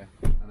out here,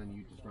 and then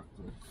you distract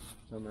me.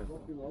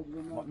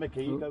 What,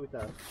 Mickey, you go with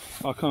that.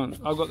 I can't.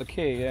 I've got the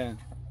key. Yeah.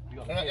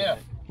 Yeah.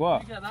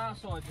 What? Get that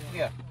side,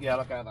 Yeah.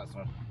 Look out that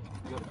side.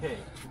 You got the key?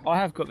 I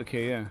have got the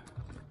key. Yeah. Do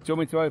you want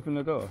me to open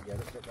the door? Yeah,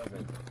 let's get that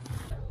in.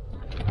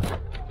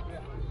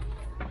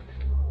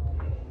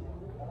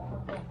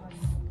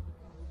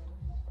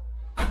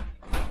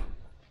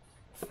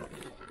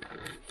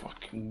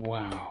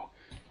 Wow.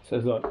 So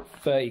there's like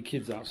 30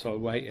 kids outside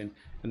waiting,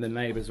 and the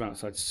neighbours are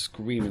outside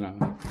screaming at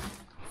them.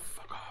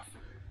 Fuck off.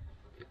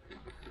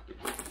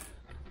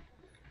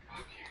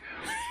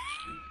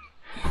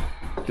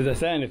 Did they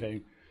say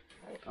anything?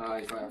 He's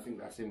like, I think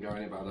that's him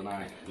going in, but I don't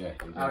know. Yeah.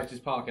 Alex is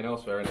parking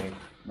elsewhere, isn't he?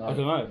 No, I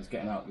don't know. He's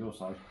getting out your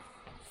side.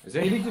 Is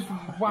Did he just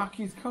whack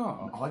his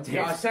car? I did.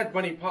 Yeah, I said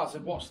when he parked, I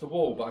said watch the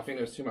wall, but I think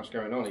there was too much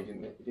going on. He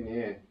didn't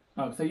hear.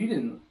 Oh, so you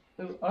didn't?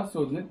 I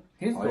saw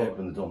his I door.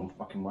 opened the door and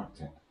fucking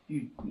whacked it.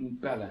 You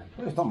bellend.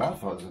 Well, it's not my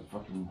fault. It's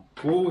fucking.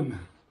 Born.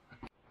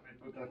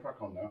 We're gonna crack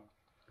on now.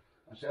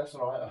 Actually, that's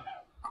all right.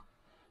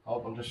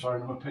 I'm just showing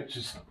them the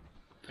pictures.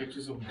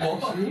 Pictures of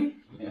what?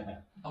 Yeah.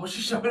 I was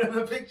just showing him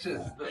the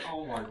pictures.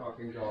 Oh my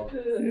fucking god.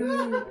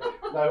 No,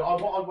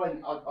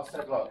 I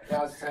said, look,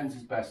 Dad sends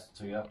his best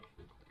to you,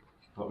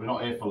 but we're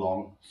not here for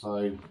long,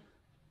 so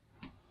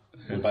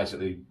we're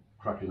basically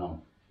cracking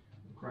on.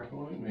 Crack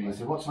on, And me. they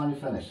said, what time you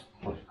finish?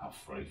 Probably about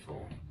 3,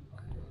 4.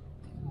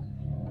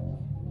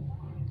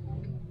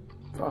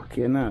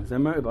 Fucking hell. Is there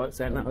motorbikes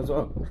out now as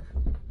well?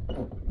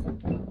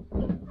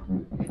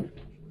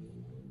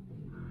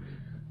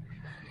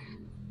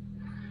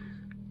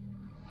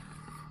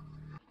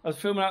 I was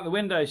filming out the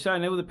window,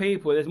 showing all the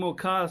people. There's more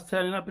cars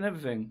turning up and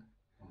everything.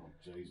 Oh,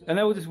 Jesus. And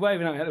they're all just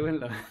waving out the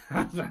window.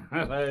 Hello.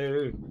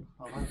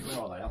 Oh, where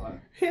are they?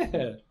 Aren't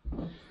Yeah.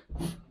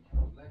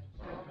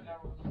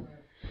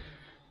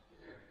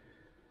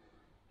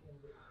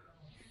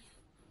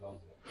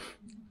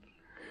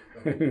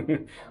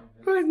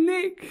 Where's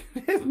Nick?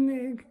 There's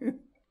Nick.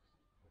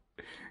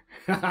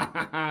 So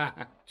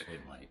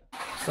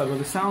by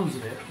the sounds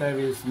of it, there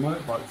is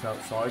motorbikes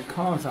outside,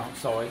 cars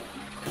outside,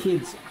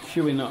 kids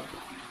queuing up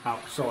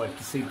outside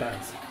to see Dad.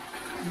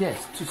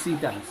 Yes, to see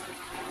Dad.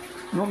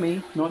 Not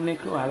me, not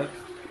Nick or Alex,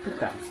 but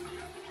Dad.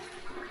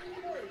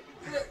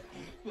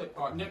 Look,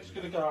 right, Nick's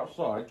going to go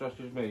outside, dressed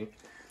as me,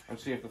 and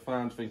see if the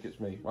fans think it's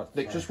me. Right,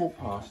 Nick, just walk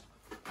past.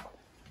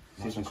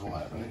 Nice and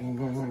quiet, right?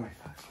 Look at me.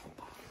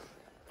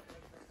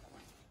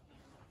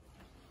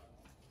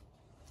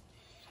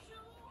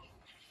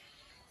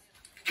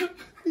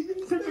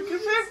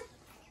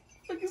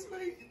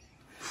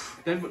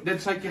 Then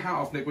take your hat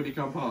off, Nick, when you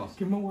come past.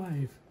 Give him a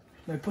wave.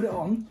 No, put it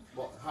on.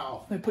 What?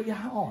 How? No, put your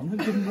hat on and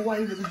give him a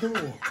wave at the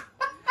door.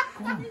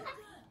 Go on.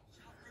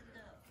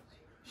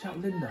 Shout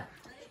Linda.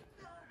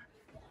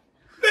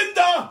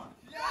 Linda!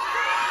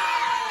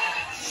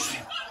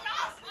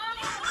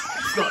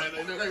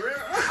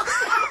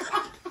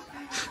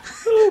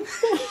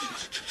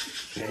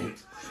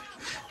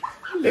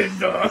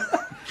 Linda!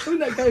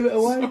 Wouldn't that gave it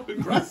away? So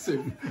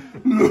aggressive.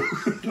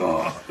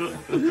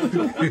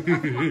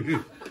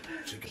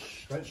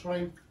 Don't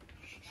scream.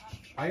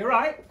 Are you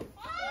right?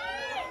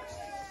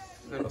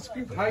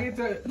 How you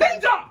doing?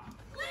 Linda!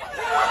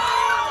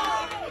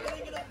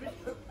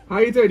 How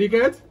you doing? You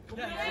good?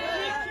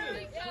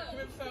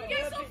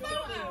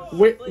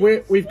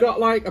 We've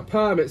got like a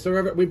permit, so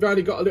we've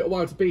only got a little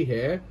while to be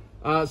here.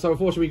 So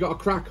unfortunately, we've got to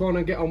crack on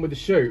and get on with the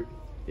shoot.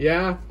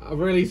 Yeah, I'm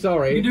really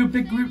sorry. You do a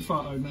big group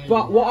photo, mate.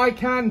 But what I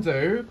can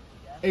do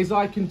is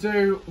I can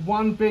do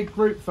one big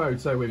group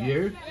photo with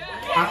you,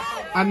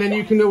 and then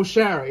you can all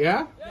share it.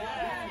 Yeah.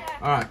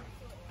 All right.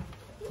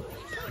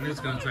 I'm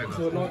just going to take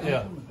that.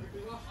 Yeah.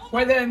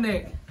 Wait there,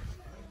 Nick.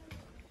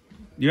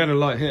 You had a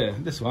light here.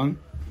 This one.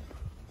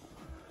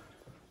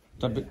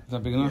 Is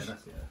that big enough? Yeah,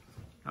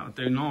 that'll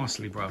do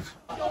nicely, bruv.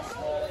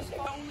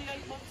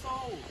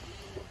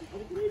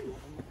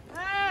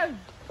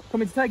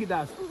 Come in to take it,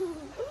 Dad.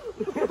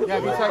 Yeah,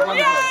 we take one.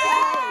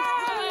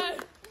 Yeah!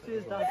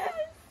 Cheers, Dad.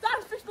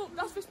 That's fist bump.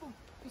 That's fist bump.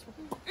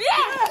 Yeah!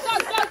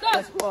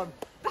 That's one.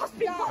 That's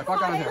big bump. If I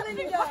go here.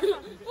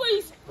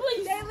 Please,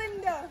 please. Hey,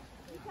 Linda.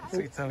 So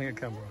you're telling a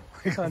camera.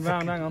 Turn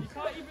round, hang on.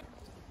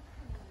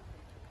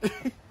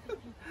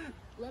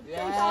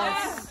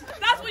 Yes.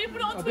 That's what you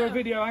put on I'll do a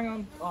video, hang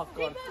on. Oh,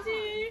 God.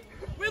 We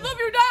love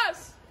your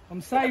dads.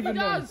 I'm saving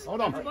them.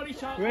 Hold on.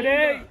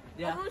 Ready?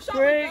 Yeah.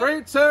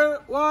 3, 2,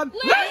 1.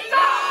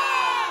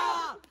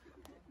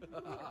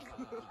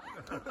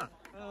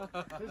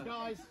 Cheers,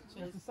 guys.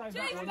 Cheers,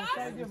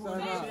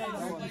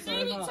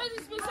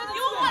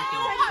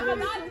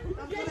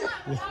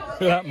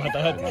 You like my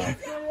dad.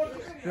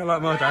 You like my dad. You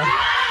like my dad.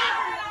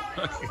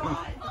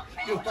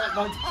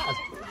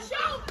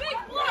 Shout big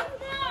black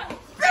man.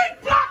 Big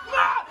black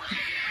man.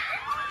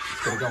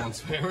 It's gonna go on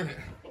Twitter, isn't it?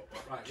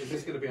 Right, is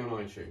this gonna be on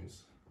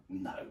iTunes?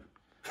 No.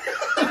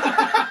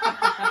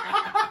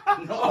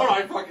 All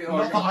right, fuck it.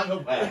 Not that I'm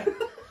aware.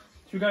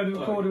 Should we go to the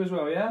recorder as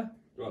well, yeah?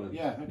 Go on then.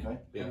 Yeah, okay.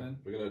 Yeah,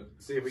 we're gonna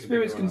see if we can.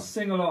 Spirits can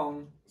sing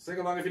along. Sing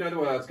along if you know the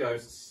words,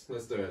 ghosts.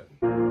 Let's do it.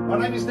 My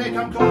name is Nick.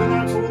 I'm calling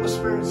out to all the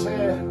spirits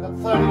here at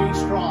 30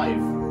 East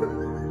Drive.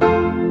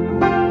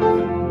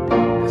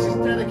 This is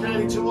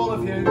dedicated to all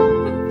of you.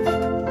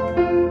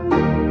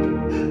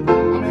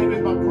 I'm here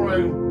with my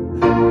crew.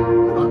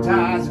 I've got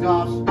Taz,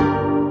 got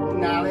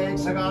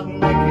Alex, I've got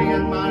Miki,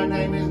 and my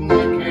name is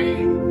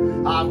Miki.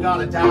 I've got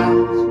a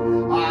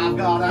Taz, I've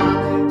got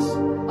Alex,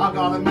 I've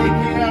got a Miki,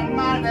 and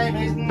my name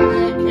is Miki.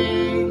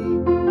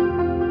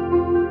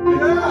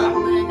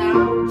 Calling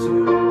out to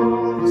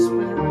all the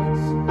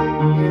spirits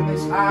in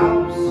this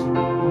house.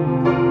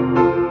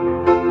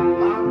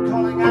 I'm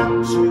calling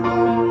out to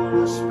all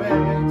the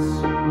spirits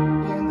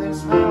in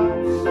this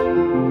house.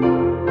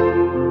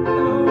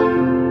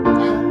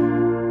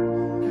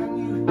 Can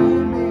you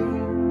hear me?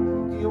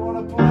 Do you want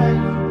to play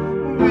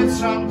with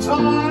some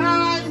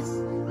toys?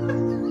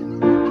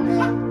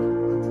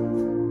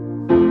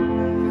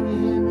 Can you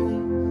hear me?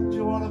 Do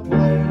you want to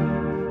play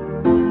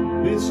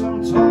with some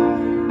toys?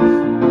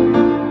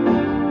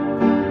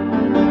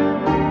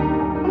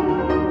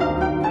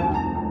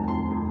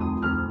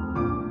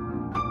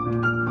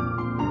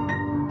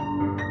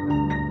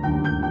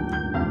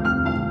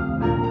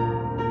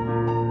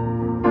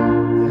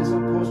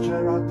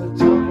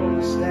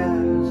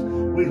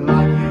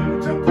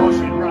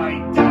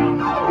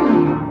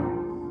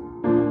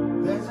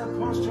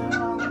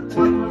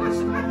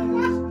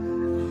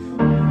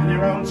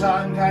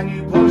 Can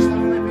you push the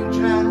flipping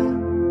chair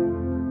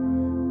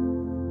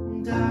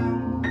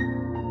down,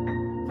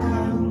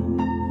 down,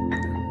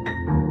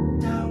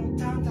 down,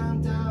 down,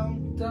 down,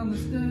 down, Down the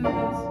stairs.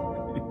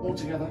 all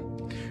together,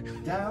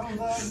 down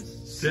the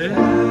Stairs.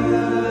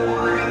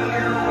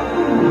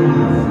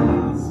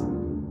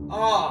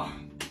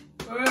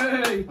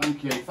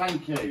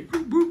 thank you.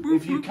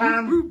 If you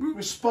can,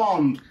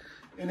 respond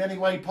in any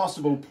way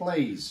possible,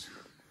 please.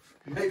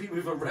 Maybe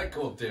with a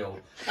record deal.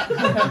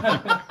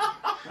 That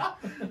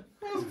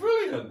was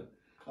brilliant.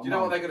 Do you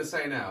know what they're going to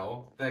say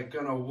now? They're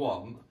going to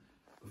want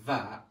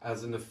that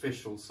as an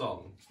official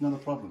song. It's not a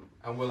problem.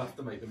 And we'll have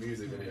to make the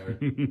music video.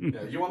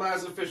 Yeah, you want that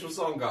as an official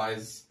song,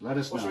 guys? Let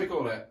us know. What should we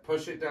call it?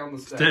 Push it down the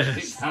stairs.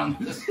 Push it down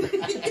the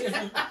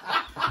stairs.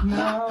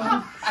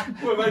 No.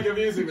 We'll make a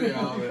music video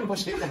out of it.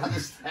 Push it down the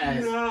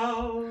stairs.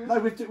 No. No,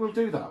 we'll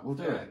do that. We'll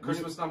do it.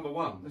 Christmas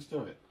 #1. Let's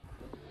do it.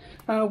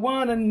 I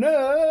wanna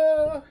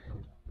know.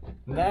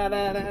 Da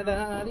da da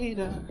da dee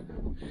da.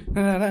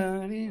 Da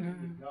da dee da.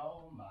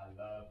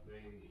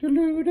 Do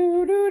do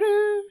do do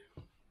do.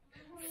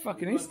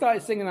 Fucking, who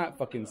started singing that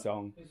fucking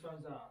song? Whose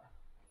phone's that?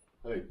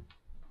 Who?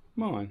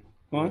 Mine.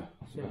 Mine?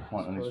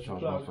 Quite, I need to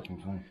charge my fucking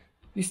phone.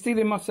 You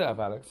stealing my setup,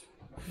 Alex?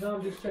 No,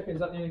 I'm just checking. Is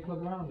that the only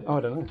plug around it? Oh,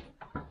 I don't know.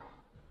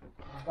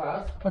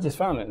 Baz? I just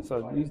found it and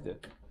so I used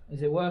it.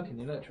 Is it working,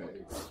 the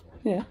electric?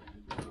 Yeah.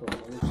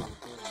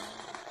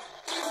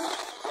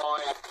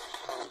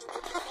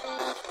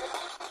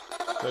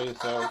 Show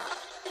yourself.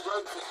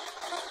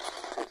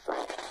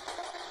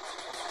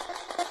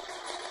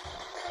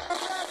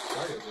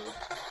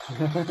 Oh.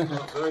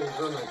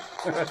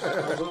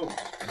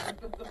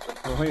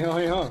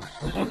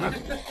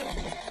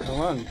 Come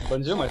on,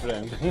 bonjour, my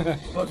friend.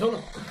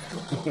 Bonjour.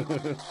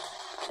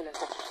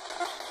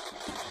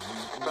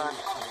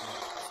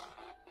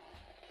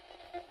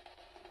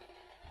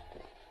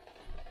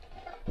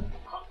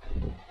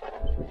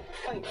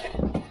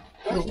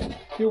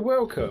 You're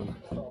welcome.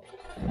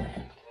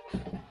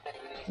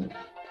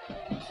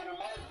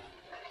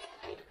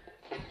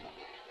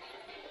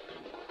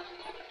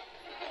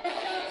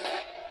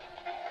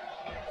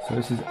 So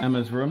this is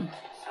Emma's room.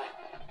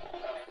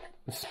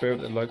 The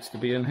spirit that likes to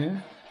be in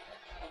here.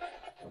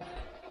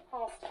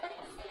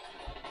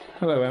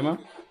 Hello, Emma.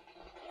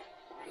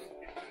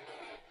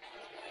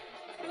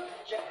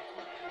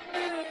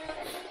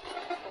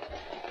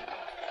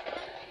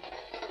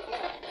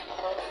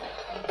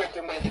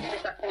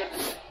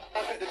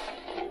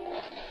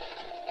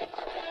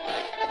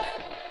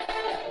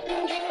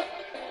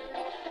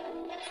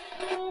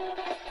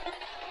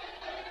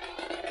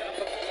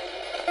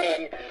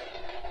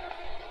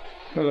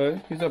 Hello,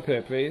 who's up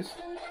here, please?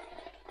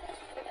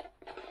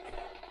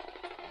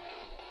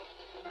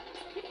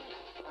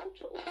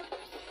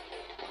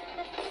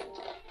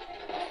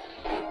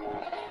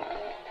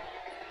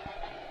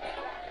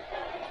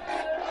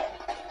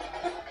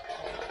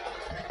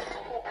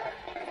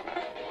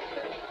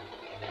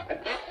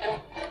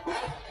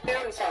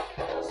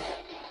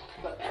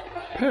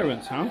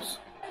 Parents' house?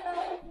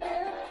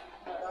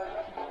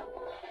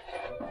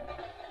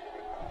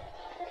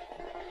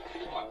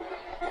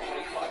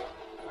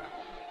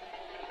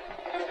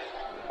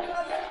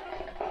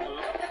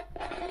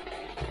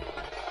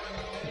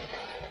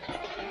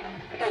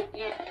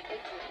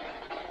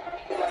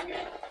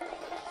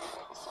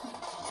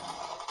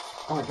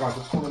 Alright guys,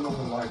 let's pull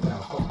another light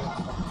now.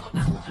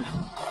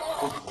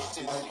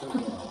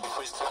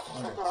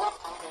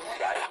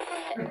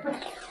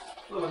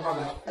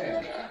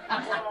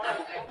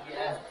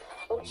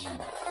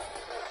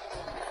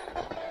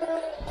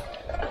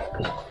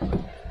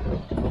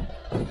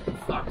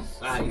 Fuck's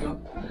sake.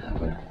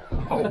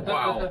 Oh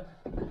wow.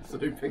 It's a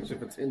new picture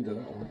for Tinder,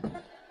 that one.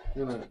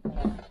 You know.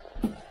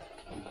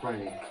 I'm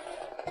praying.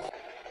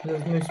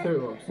 There's no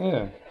spirit box.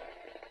 Yeah.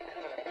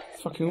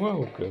 It's fucking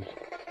well good.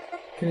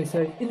 Can it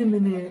say, in a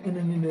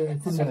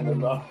minute,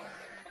 Cinema.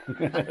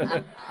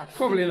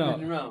 Probably not.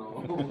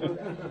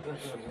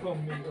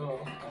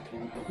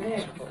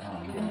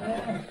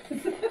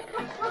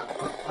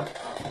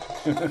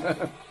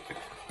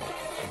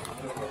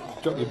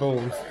 Drop your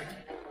balls.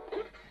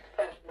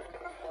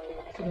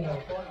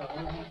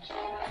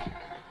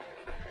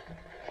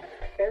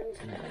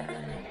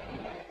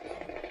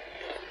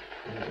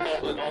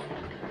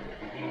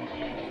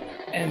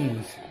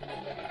 M's.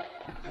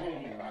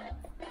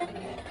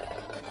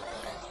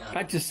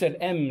 I just said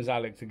M's,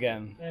 Alex,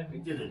 again.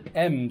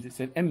 M's, it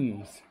said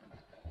M's.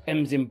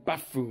 M's in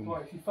bathroom.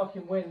 Right, if you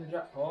fucking win the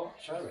jackpot,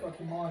 show it.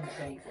 Fucking mine,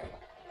 thanks.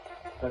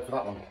 Go for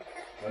that one,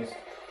 please.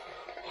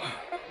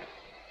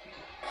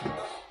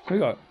 We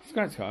got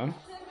scratch card.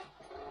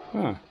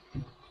 Ah.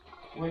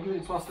 Well, you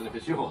really trust it if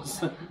it's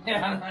yours.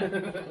 Yeah.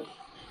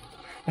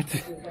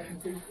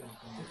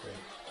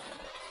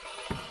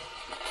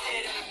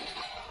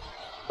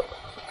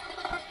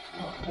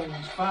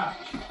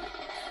 Dispatch.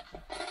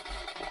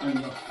 And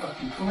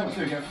what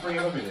do you get free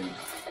of everything?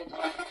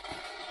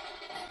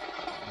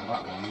 Well,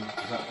 that one, is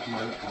that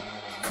my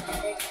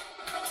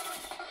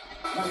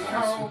That's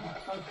Carol.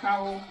 That's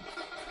Carol.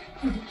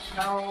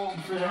 Carol.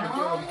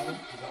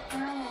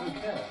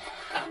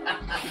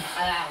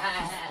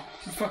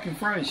 She's fucking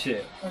throwing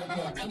shit.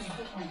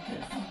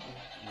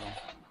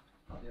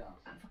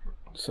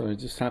 So I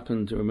just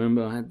happened to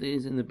remember I had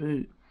these in the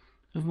boot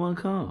of my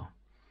car.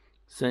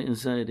 Satan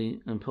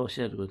Sadie and Posh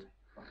Edward.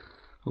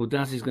 Well,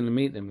 Dazzy's going to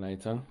meet them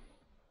later.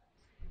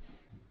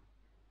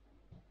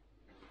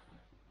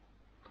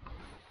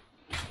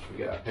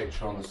 get a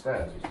picture on the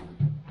stairs or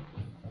something.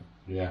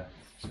 Yeah,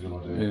 it's a good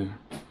idea. Yeah.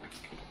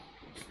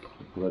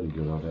 Bloody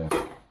good idea.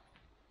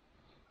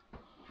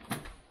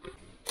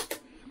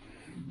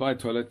 Bye,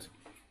 toilet.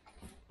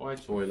 Bye,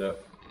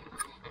 toilet.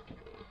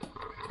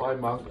 Bye,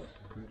 mug.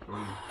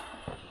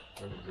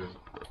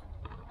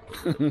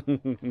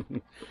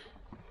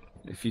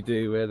 If you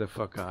do, where the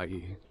fuck are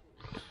you?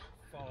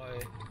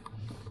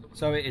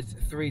 So it is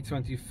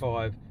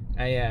 3:25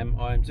 AM.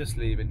 I'm just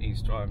leaving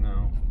East Drive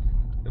now.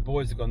 The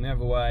boys have gone the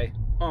other way.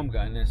 I'm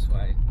going this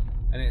way.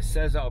 And it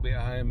says I'll be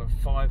at home at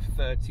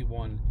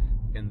 5:31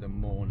 in the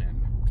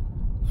morning.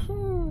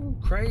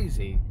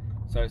 Crazy.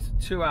 So it's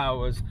 2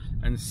 hours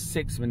and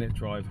 6-minute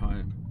drive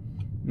home.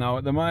 Now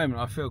at the moment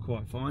I feel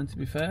quite fine, to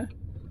be fair.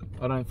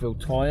 I don't feel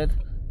tired.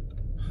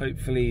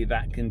 Hopefully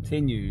that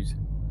continues,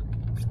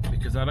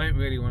 because I don't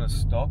really want to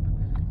stop,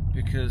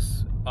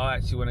 because I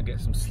actually want to get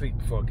some sleep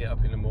before I get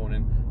up in the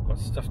morning. Got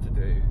stuff to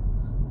do.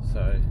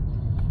 So,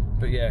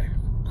 but yeah,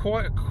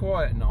 quite a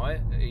quiet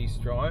night at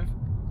East Drive.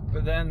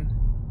 But then,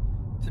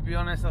 to be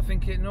honest, I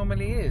think it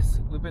normally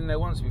is. We've been there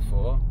once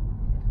before.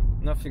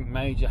 Nothing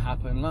major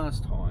happened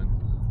last time.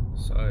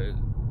 So,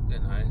 you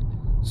know,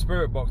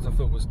 Spirit Box I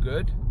thought was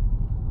good.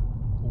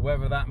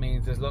 Whether that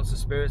means there's lots of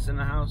spirits in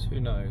the house, who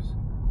knows.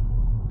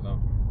 But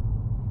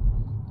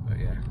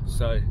yeah,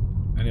 so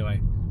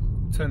anyway,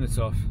 turn this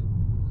off.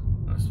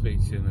 I'll speak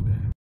to you in a bit.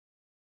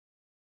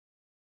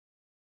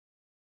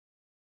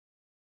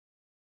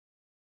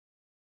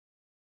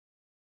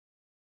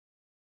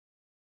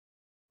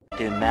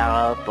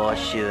 Tomorrow for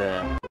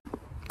sure.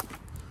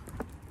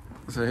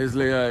 So here's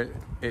Leo.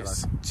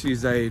 It's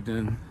Tuesday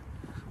evening.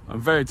 I'm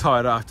very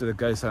tired after the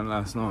ghost hunt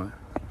last night.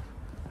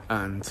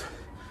 And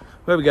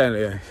where are we going,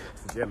 Leo?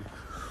 The gym.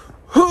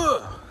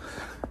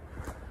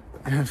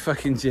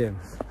 Fucking gym.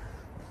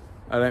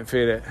 I don't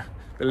feel it.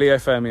 But Leo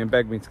phoned me and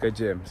begged me to go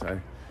gym,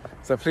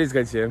 so please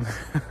go gym.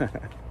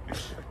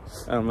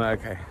 I'm like,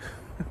 okay.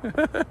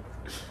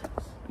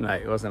 No,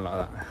 it wasn't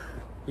like that.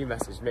 You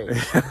messaged me.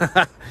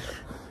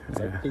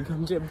 So, can you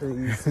come gym,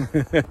 please?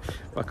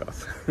 Fuck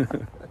off.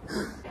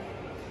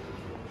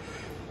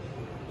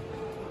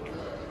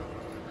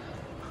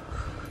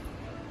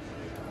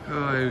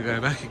 Oh, here we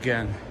go, back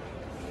again.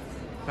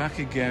 Back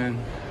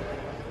again.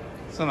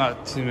 It's not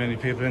like too many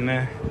people in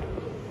there.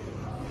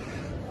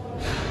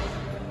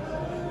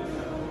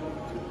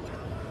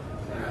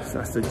 So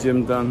that's the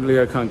gym done.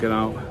 Leo can't get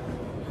out.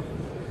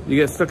 You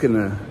get stuck in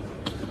there.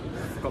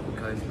 Got the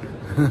code.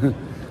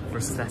 For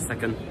a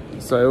second.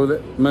 So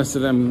most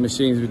of them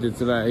machines we did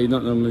today, you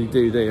don't normally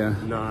do you?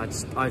 No, I do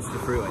the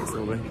free weights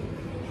normally.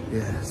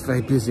 Yeah, it's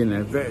very busy in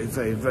there. Very,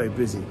 very, very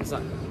busy. Is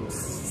that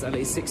at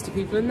least 60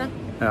 people in there?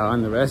 Yeah,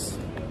 and the rest.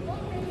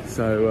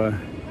 So,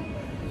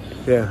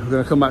 yeah, we're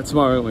going to come back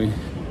tomorrow, aren't we?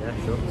 Yeah,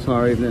 sure.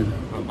 Tomorrow evening.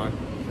 I'm fine.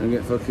 And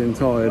get fucking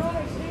tired.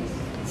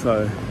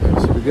 So,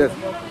 it should be good.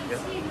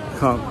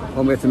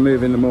 Won't be able to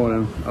move in the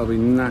morning. I'll be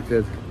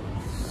knackered.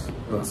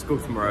 I've got school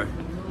tomorrow.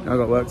 I've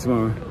got work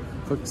tomorrow.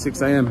 Fucking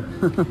 6 AM.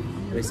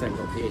 They say I've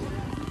got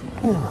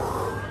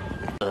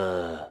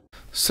PE.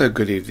 So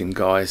good evening,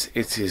 guys.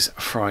 It is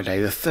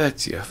Friday the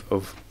 30th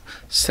of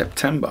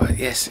September.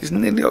 Yes, it's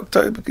nearly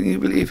October. Can you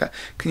believe that?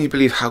 Can you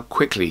believe how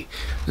quickly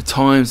the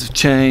times have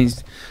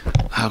changed?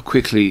 How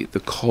quickly the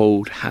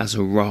cold has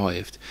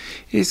arrived?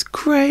 It's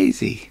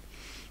crazy.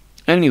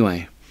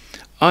 Anyway,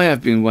 I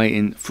have been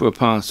waiting for a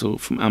parcel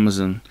from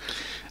Amazon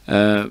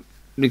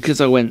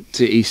because I went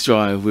to East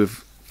Drive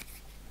with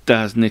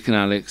Daz, Nick and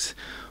Alex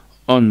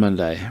on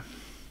Monday.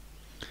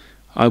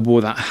 I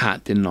wore that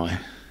hat, didn't I?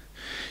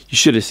 You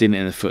should have seen it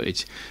in the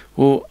footage.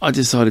 Well, I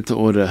decided to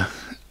order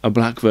a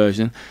black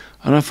version,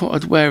 and I thought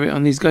I'd wear it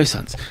on these ghost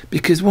hunts,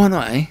 because why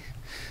not, eh?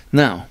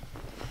 Now,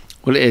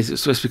 well, it's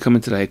supposed to be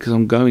coming today because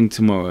I'm going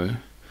tomorrow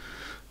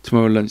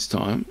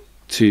lunchtime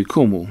to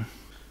Cornwall.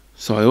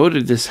 So I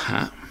ordered this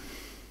hat.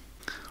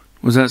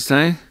 What does that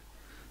say?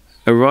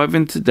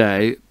 Arriving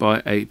today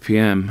by 8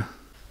 PM.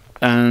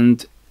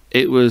 And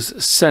it was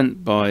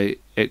sent by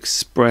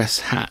Express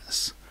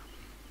Hats.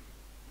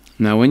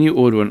 Now, when you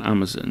order on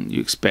Amazon,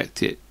 you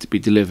expect it to be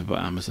delivered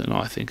by Amazon,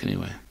 I think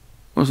anyway.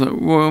 What's that?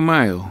 Royal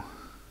Mail.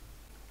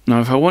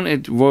 Now, if I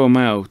wanted Royal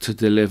Mail to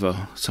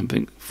deliver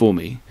something for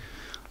me,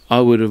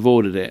 I would have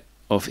ordered it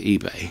off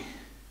eBay.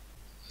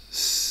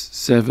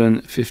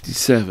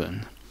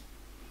 $7.57.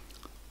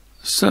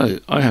 So,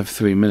 I have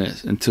 3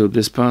 minutes until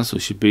this parcel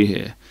should be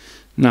here.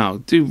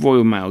 Now, do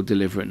Royal Mail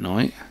deliver at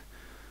night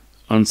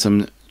on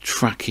some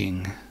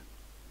tracking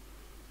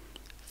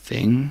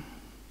thing?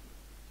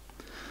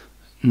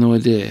 No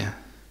idea.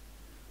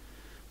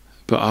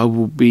 But I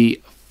will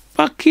be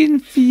fucking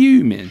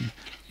fuming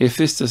if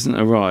this doesn't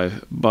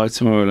arrive by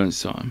tomorrow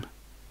lunchtime.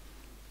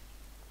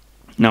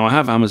 Now, I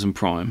have Amazon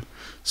Prime,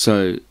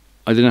 so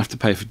I didn't have to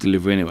pay for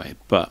delivery anyway,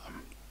 but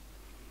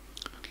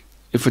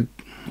if I...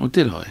 or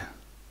did I?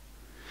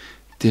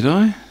 Did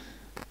I?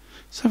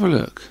 Let's have a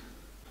look.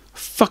 I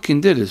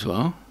fucking did as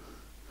well.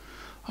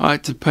 I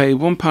had to pay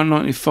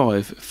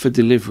 £1.95 for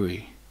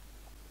delivery.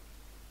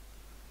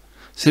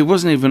 So it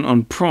wasn't even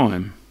on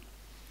Prime.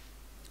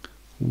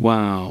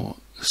 Wow.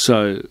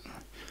 So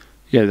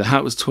yeah, the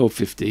hat was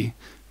 £12.50,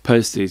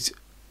 postage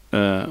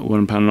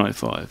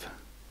 £1.95,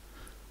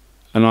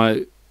 and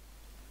I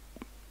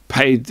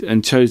paid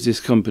and chose this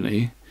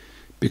company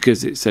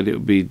because it said it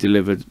would be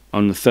delivered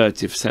on the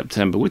 30th of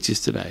September, which is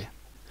today.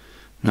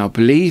 Now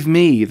believe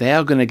me, they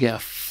are going to get a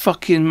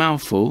fucking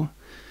mouthful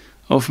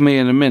off me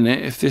in a minute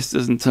if this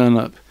doesn't turn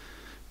up,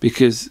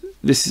 because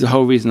this is the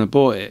whole reason I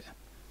bought it.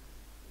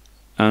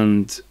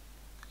 And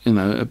you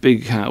know, a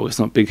big hat, well, it's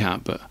not a big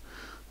hat, but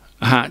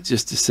a hat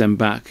just to send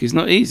back is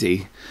not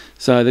easy.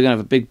 So they're going to have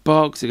a big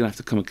box, they're going to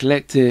have to come and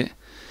collect it.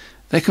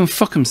 They can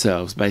fuck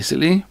themselves,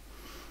 basically.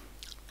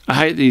 I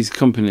hate these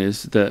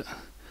companies that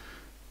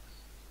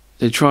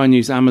they try and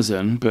use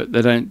Amazon, but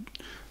they don't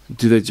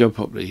do their job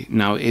properly.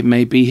 Now, it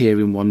may be here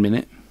in 1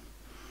 minute.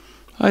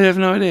 I have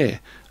no idea. I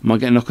might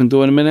get a knock on the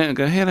door in a minute and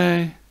go,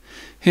 hello,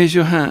 here's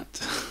your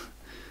hat.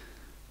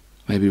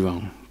 Maybe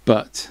wrong,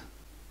 but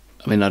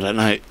I mean, I don't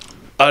know.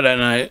 I don't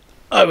know.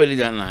 I really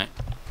don't know.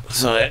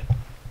 So,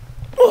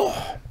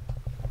 oh.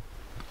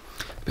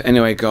 But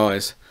anyway,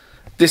 guys,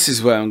 this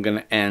is where I'm going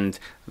to end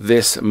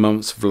this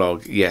month's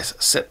vlog. Yes,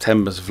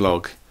 September's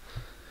vlog.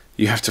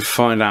 You have to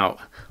find out,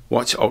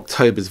 watch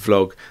October's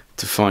vlog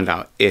to find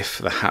out if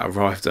the hat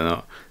arrived or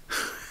not.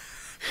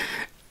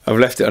 I've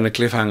left it on a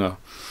cliffhanger.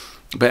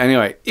 But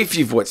anyway, if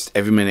you've watched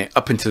every minute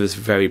up until this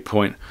very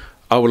point,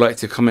 I would like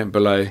to comment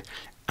below,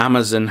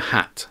 Amazon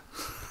hat.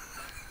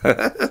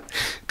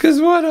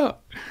 Because why not?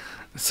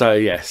 So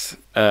yes,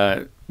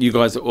 you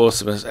guys are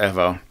awesome as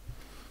ever.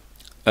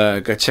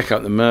 Go check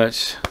out the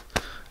merch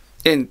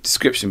in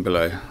description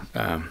below.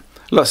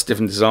 Lots of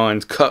different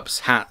designs,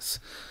 cups, hats,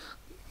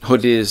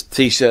 hoodies,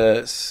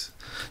 t-shirts,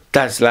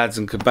 dad's lads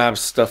and kebab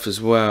stuff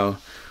as well.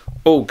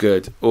 All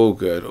good, all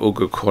good, all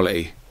good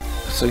quality.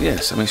 So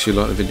yes, so make sure you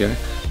like the video,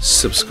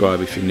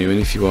 subscribe if you're new, and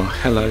if you are,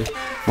 hello,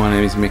 my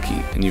name is Miki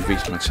and you've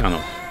reached my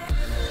channel.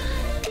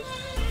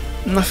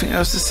 Nothing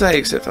else to say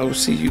except I will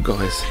see you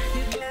guys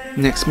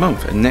next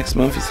month, and next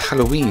month is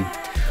Halloween.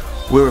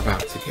 We're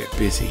about to get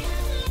busy.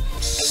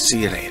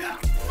 See you later.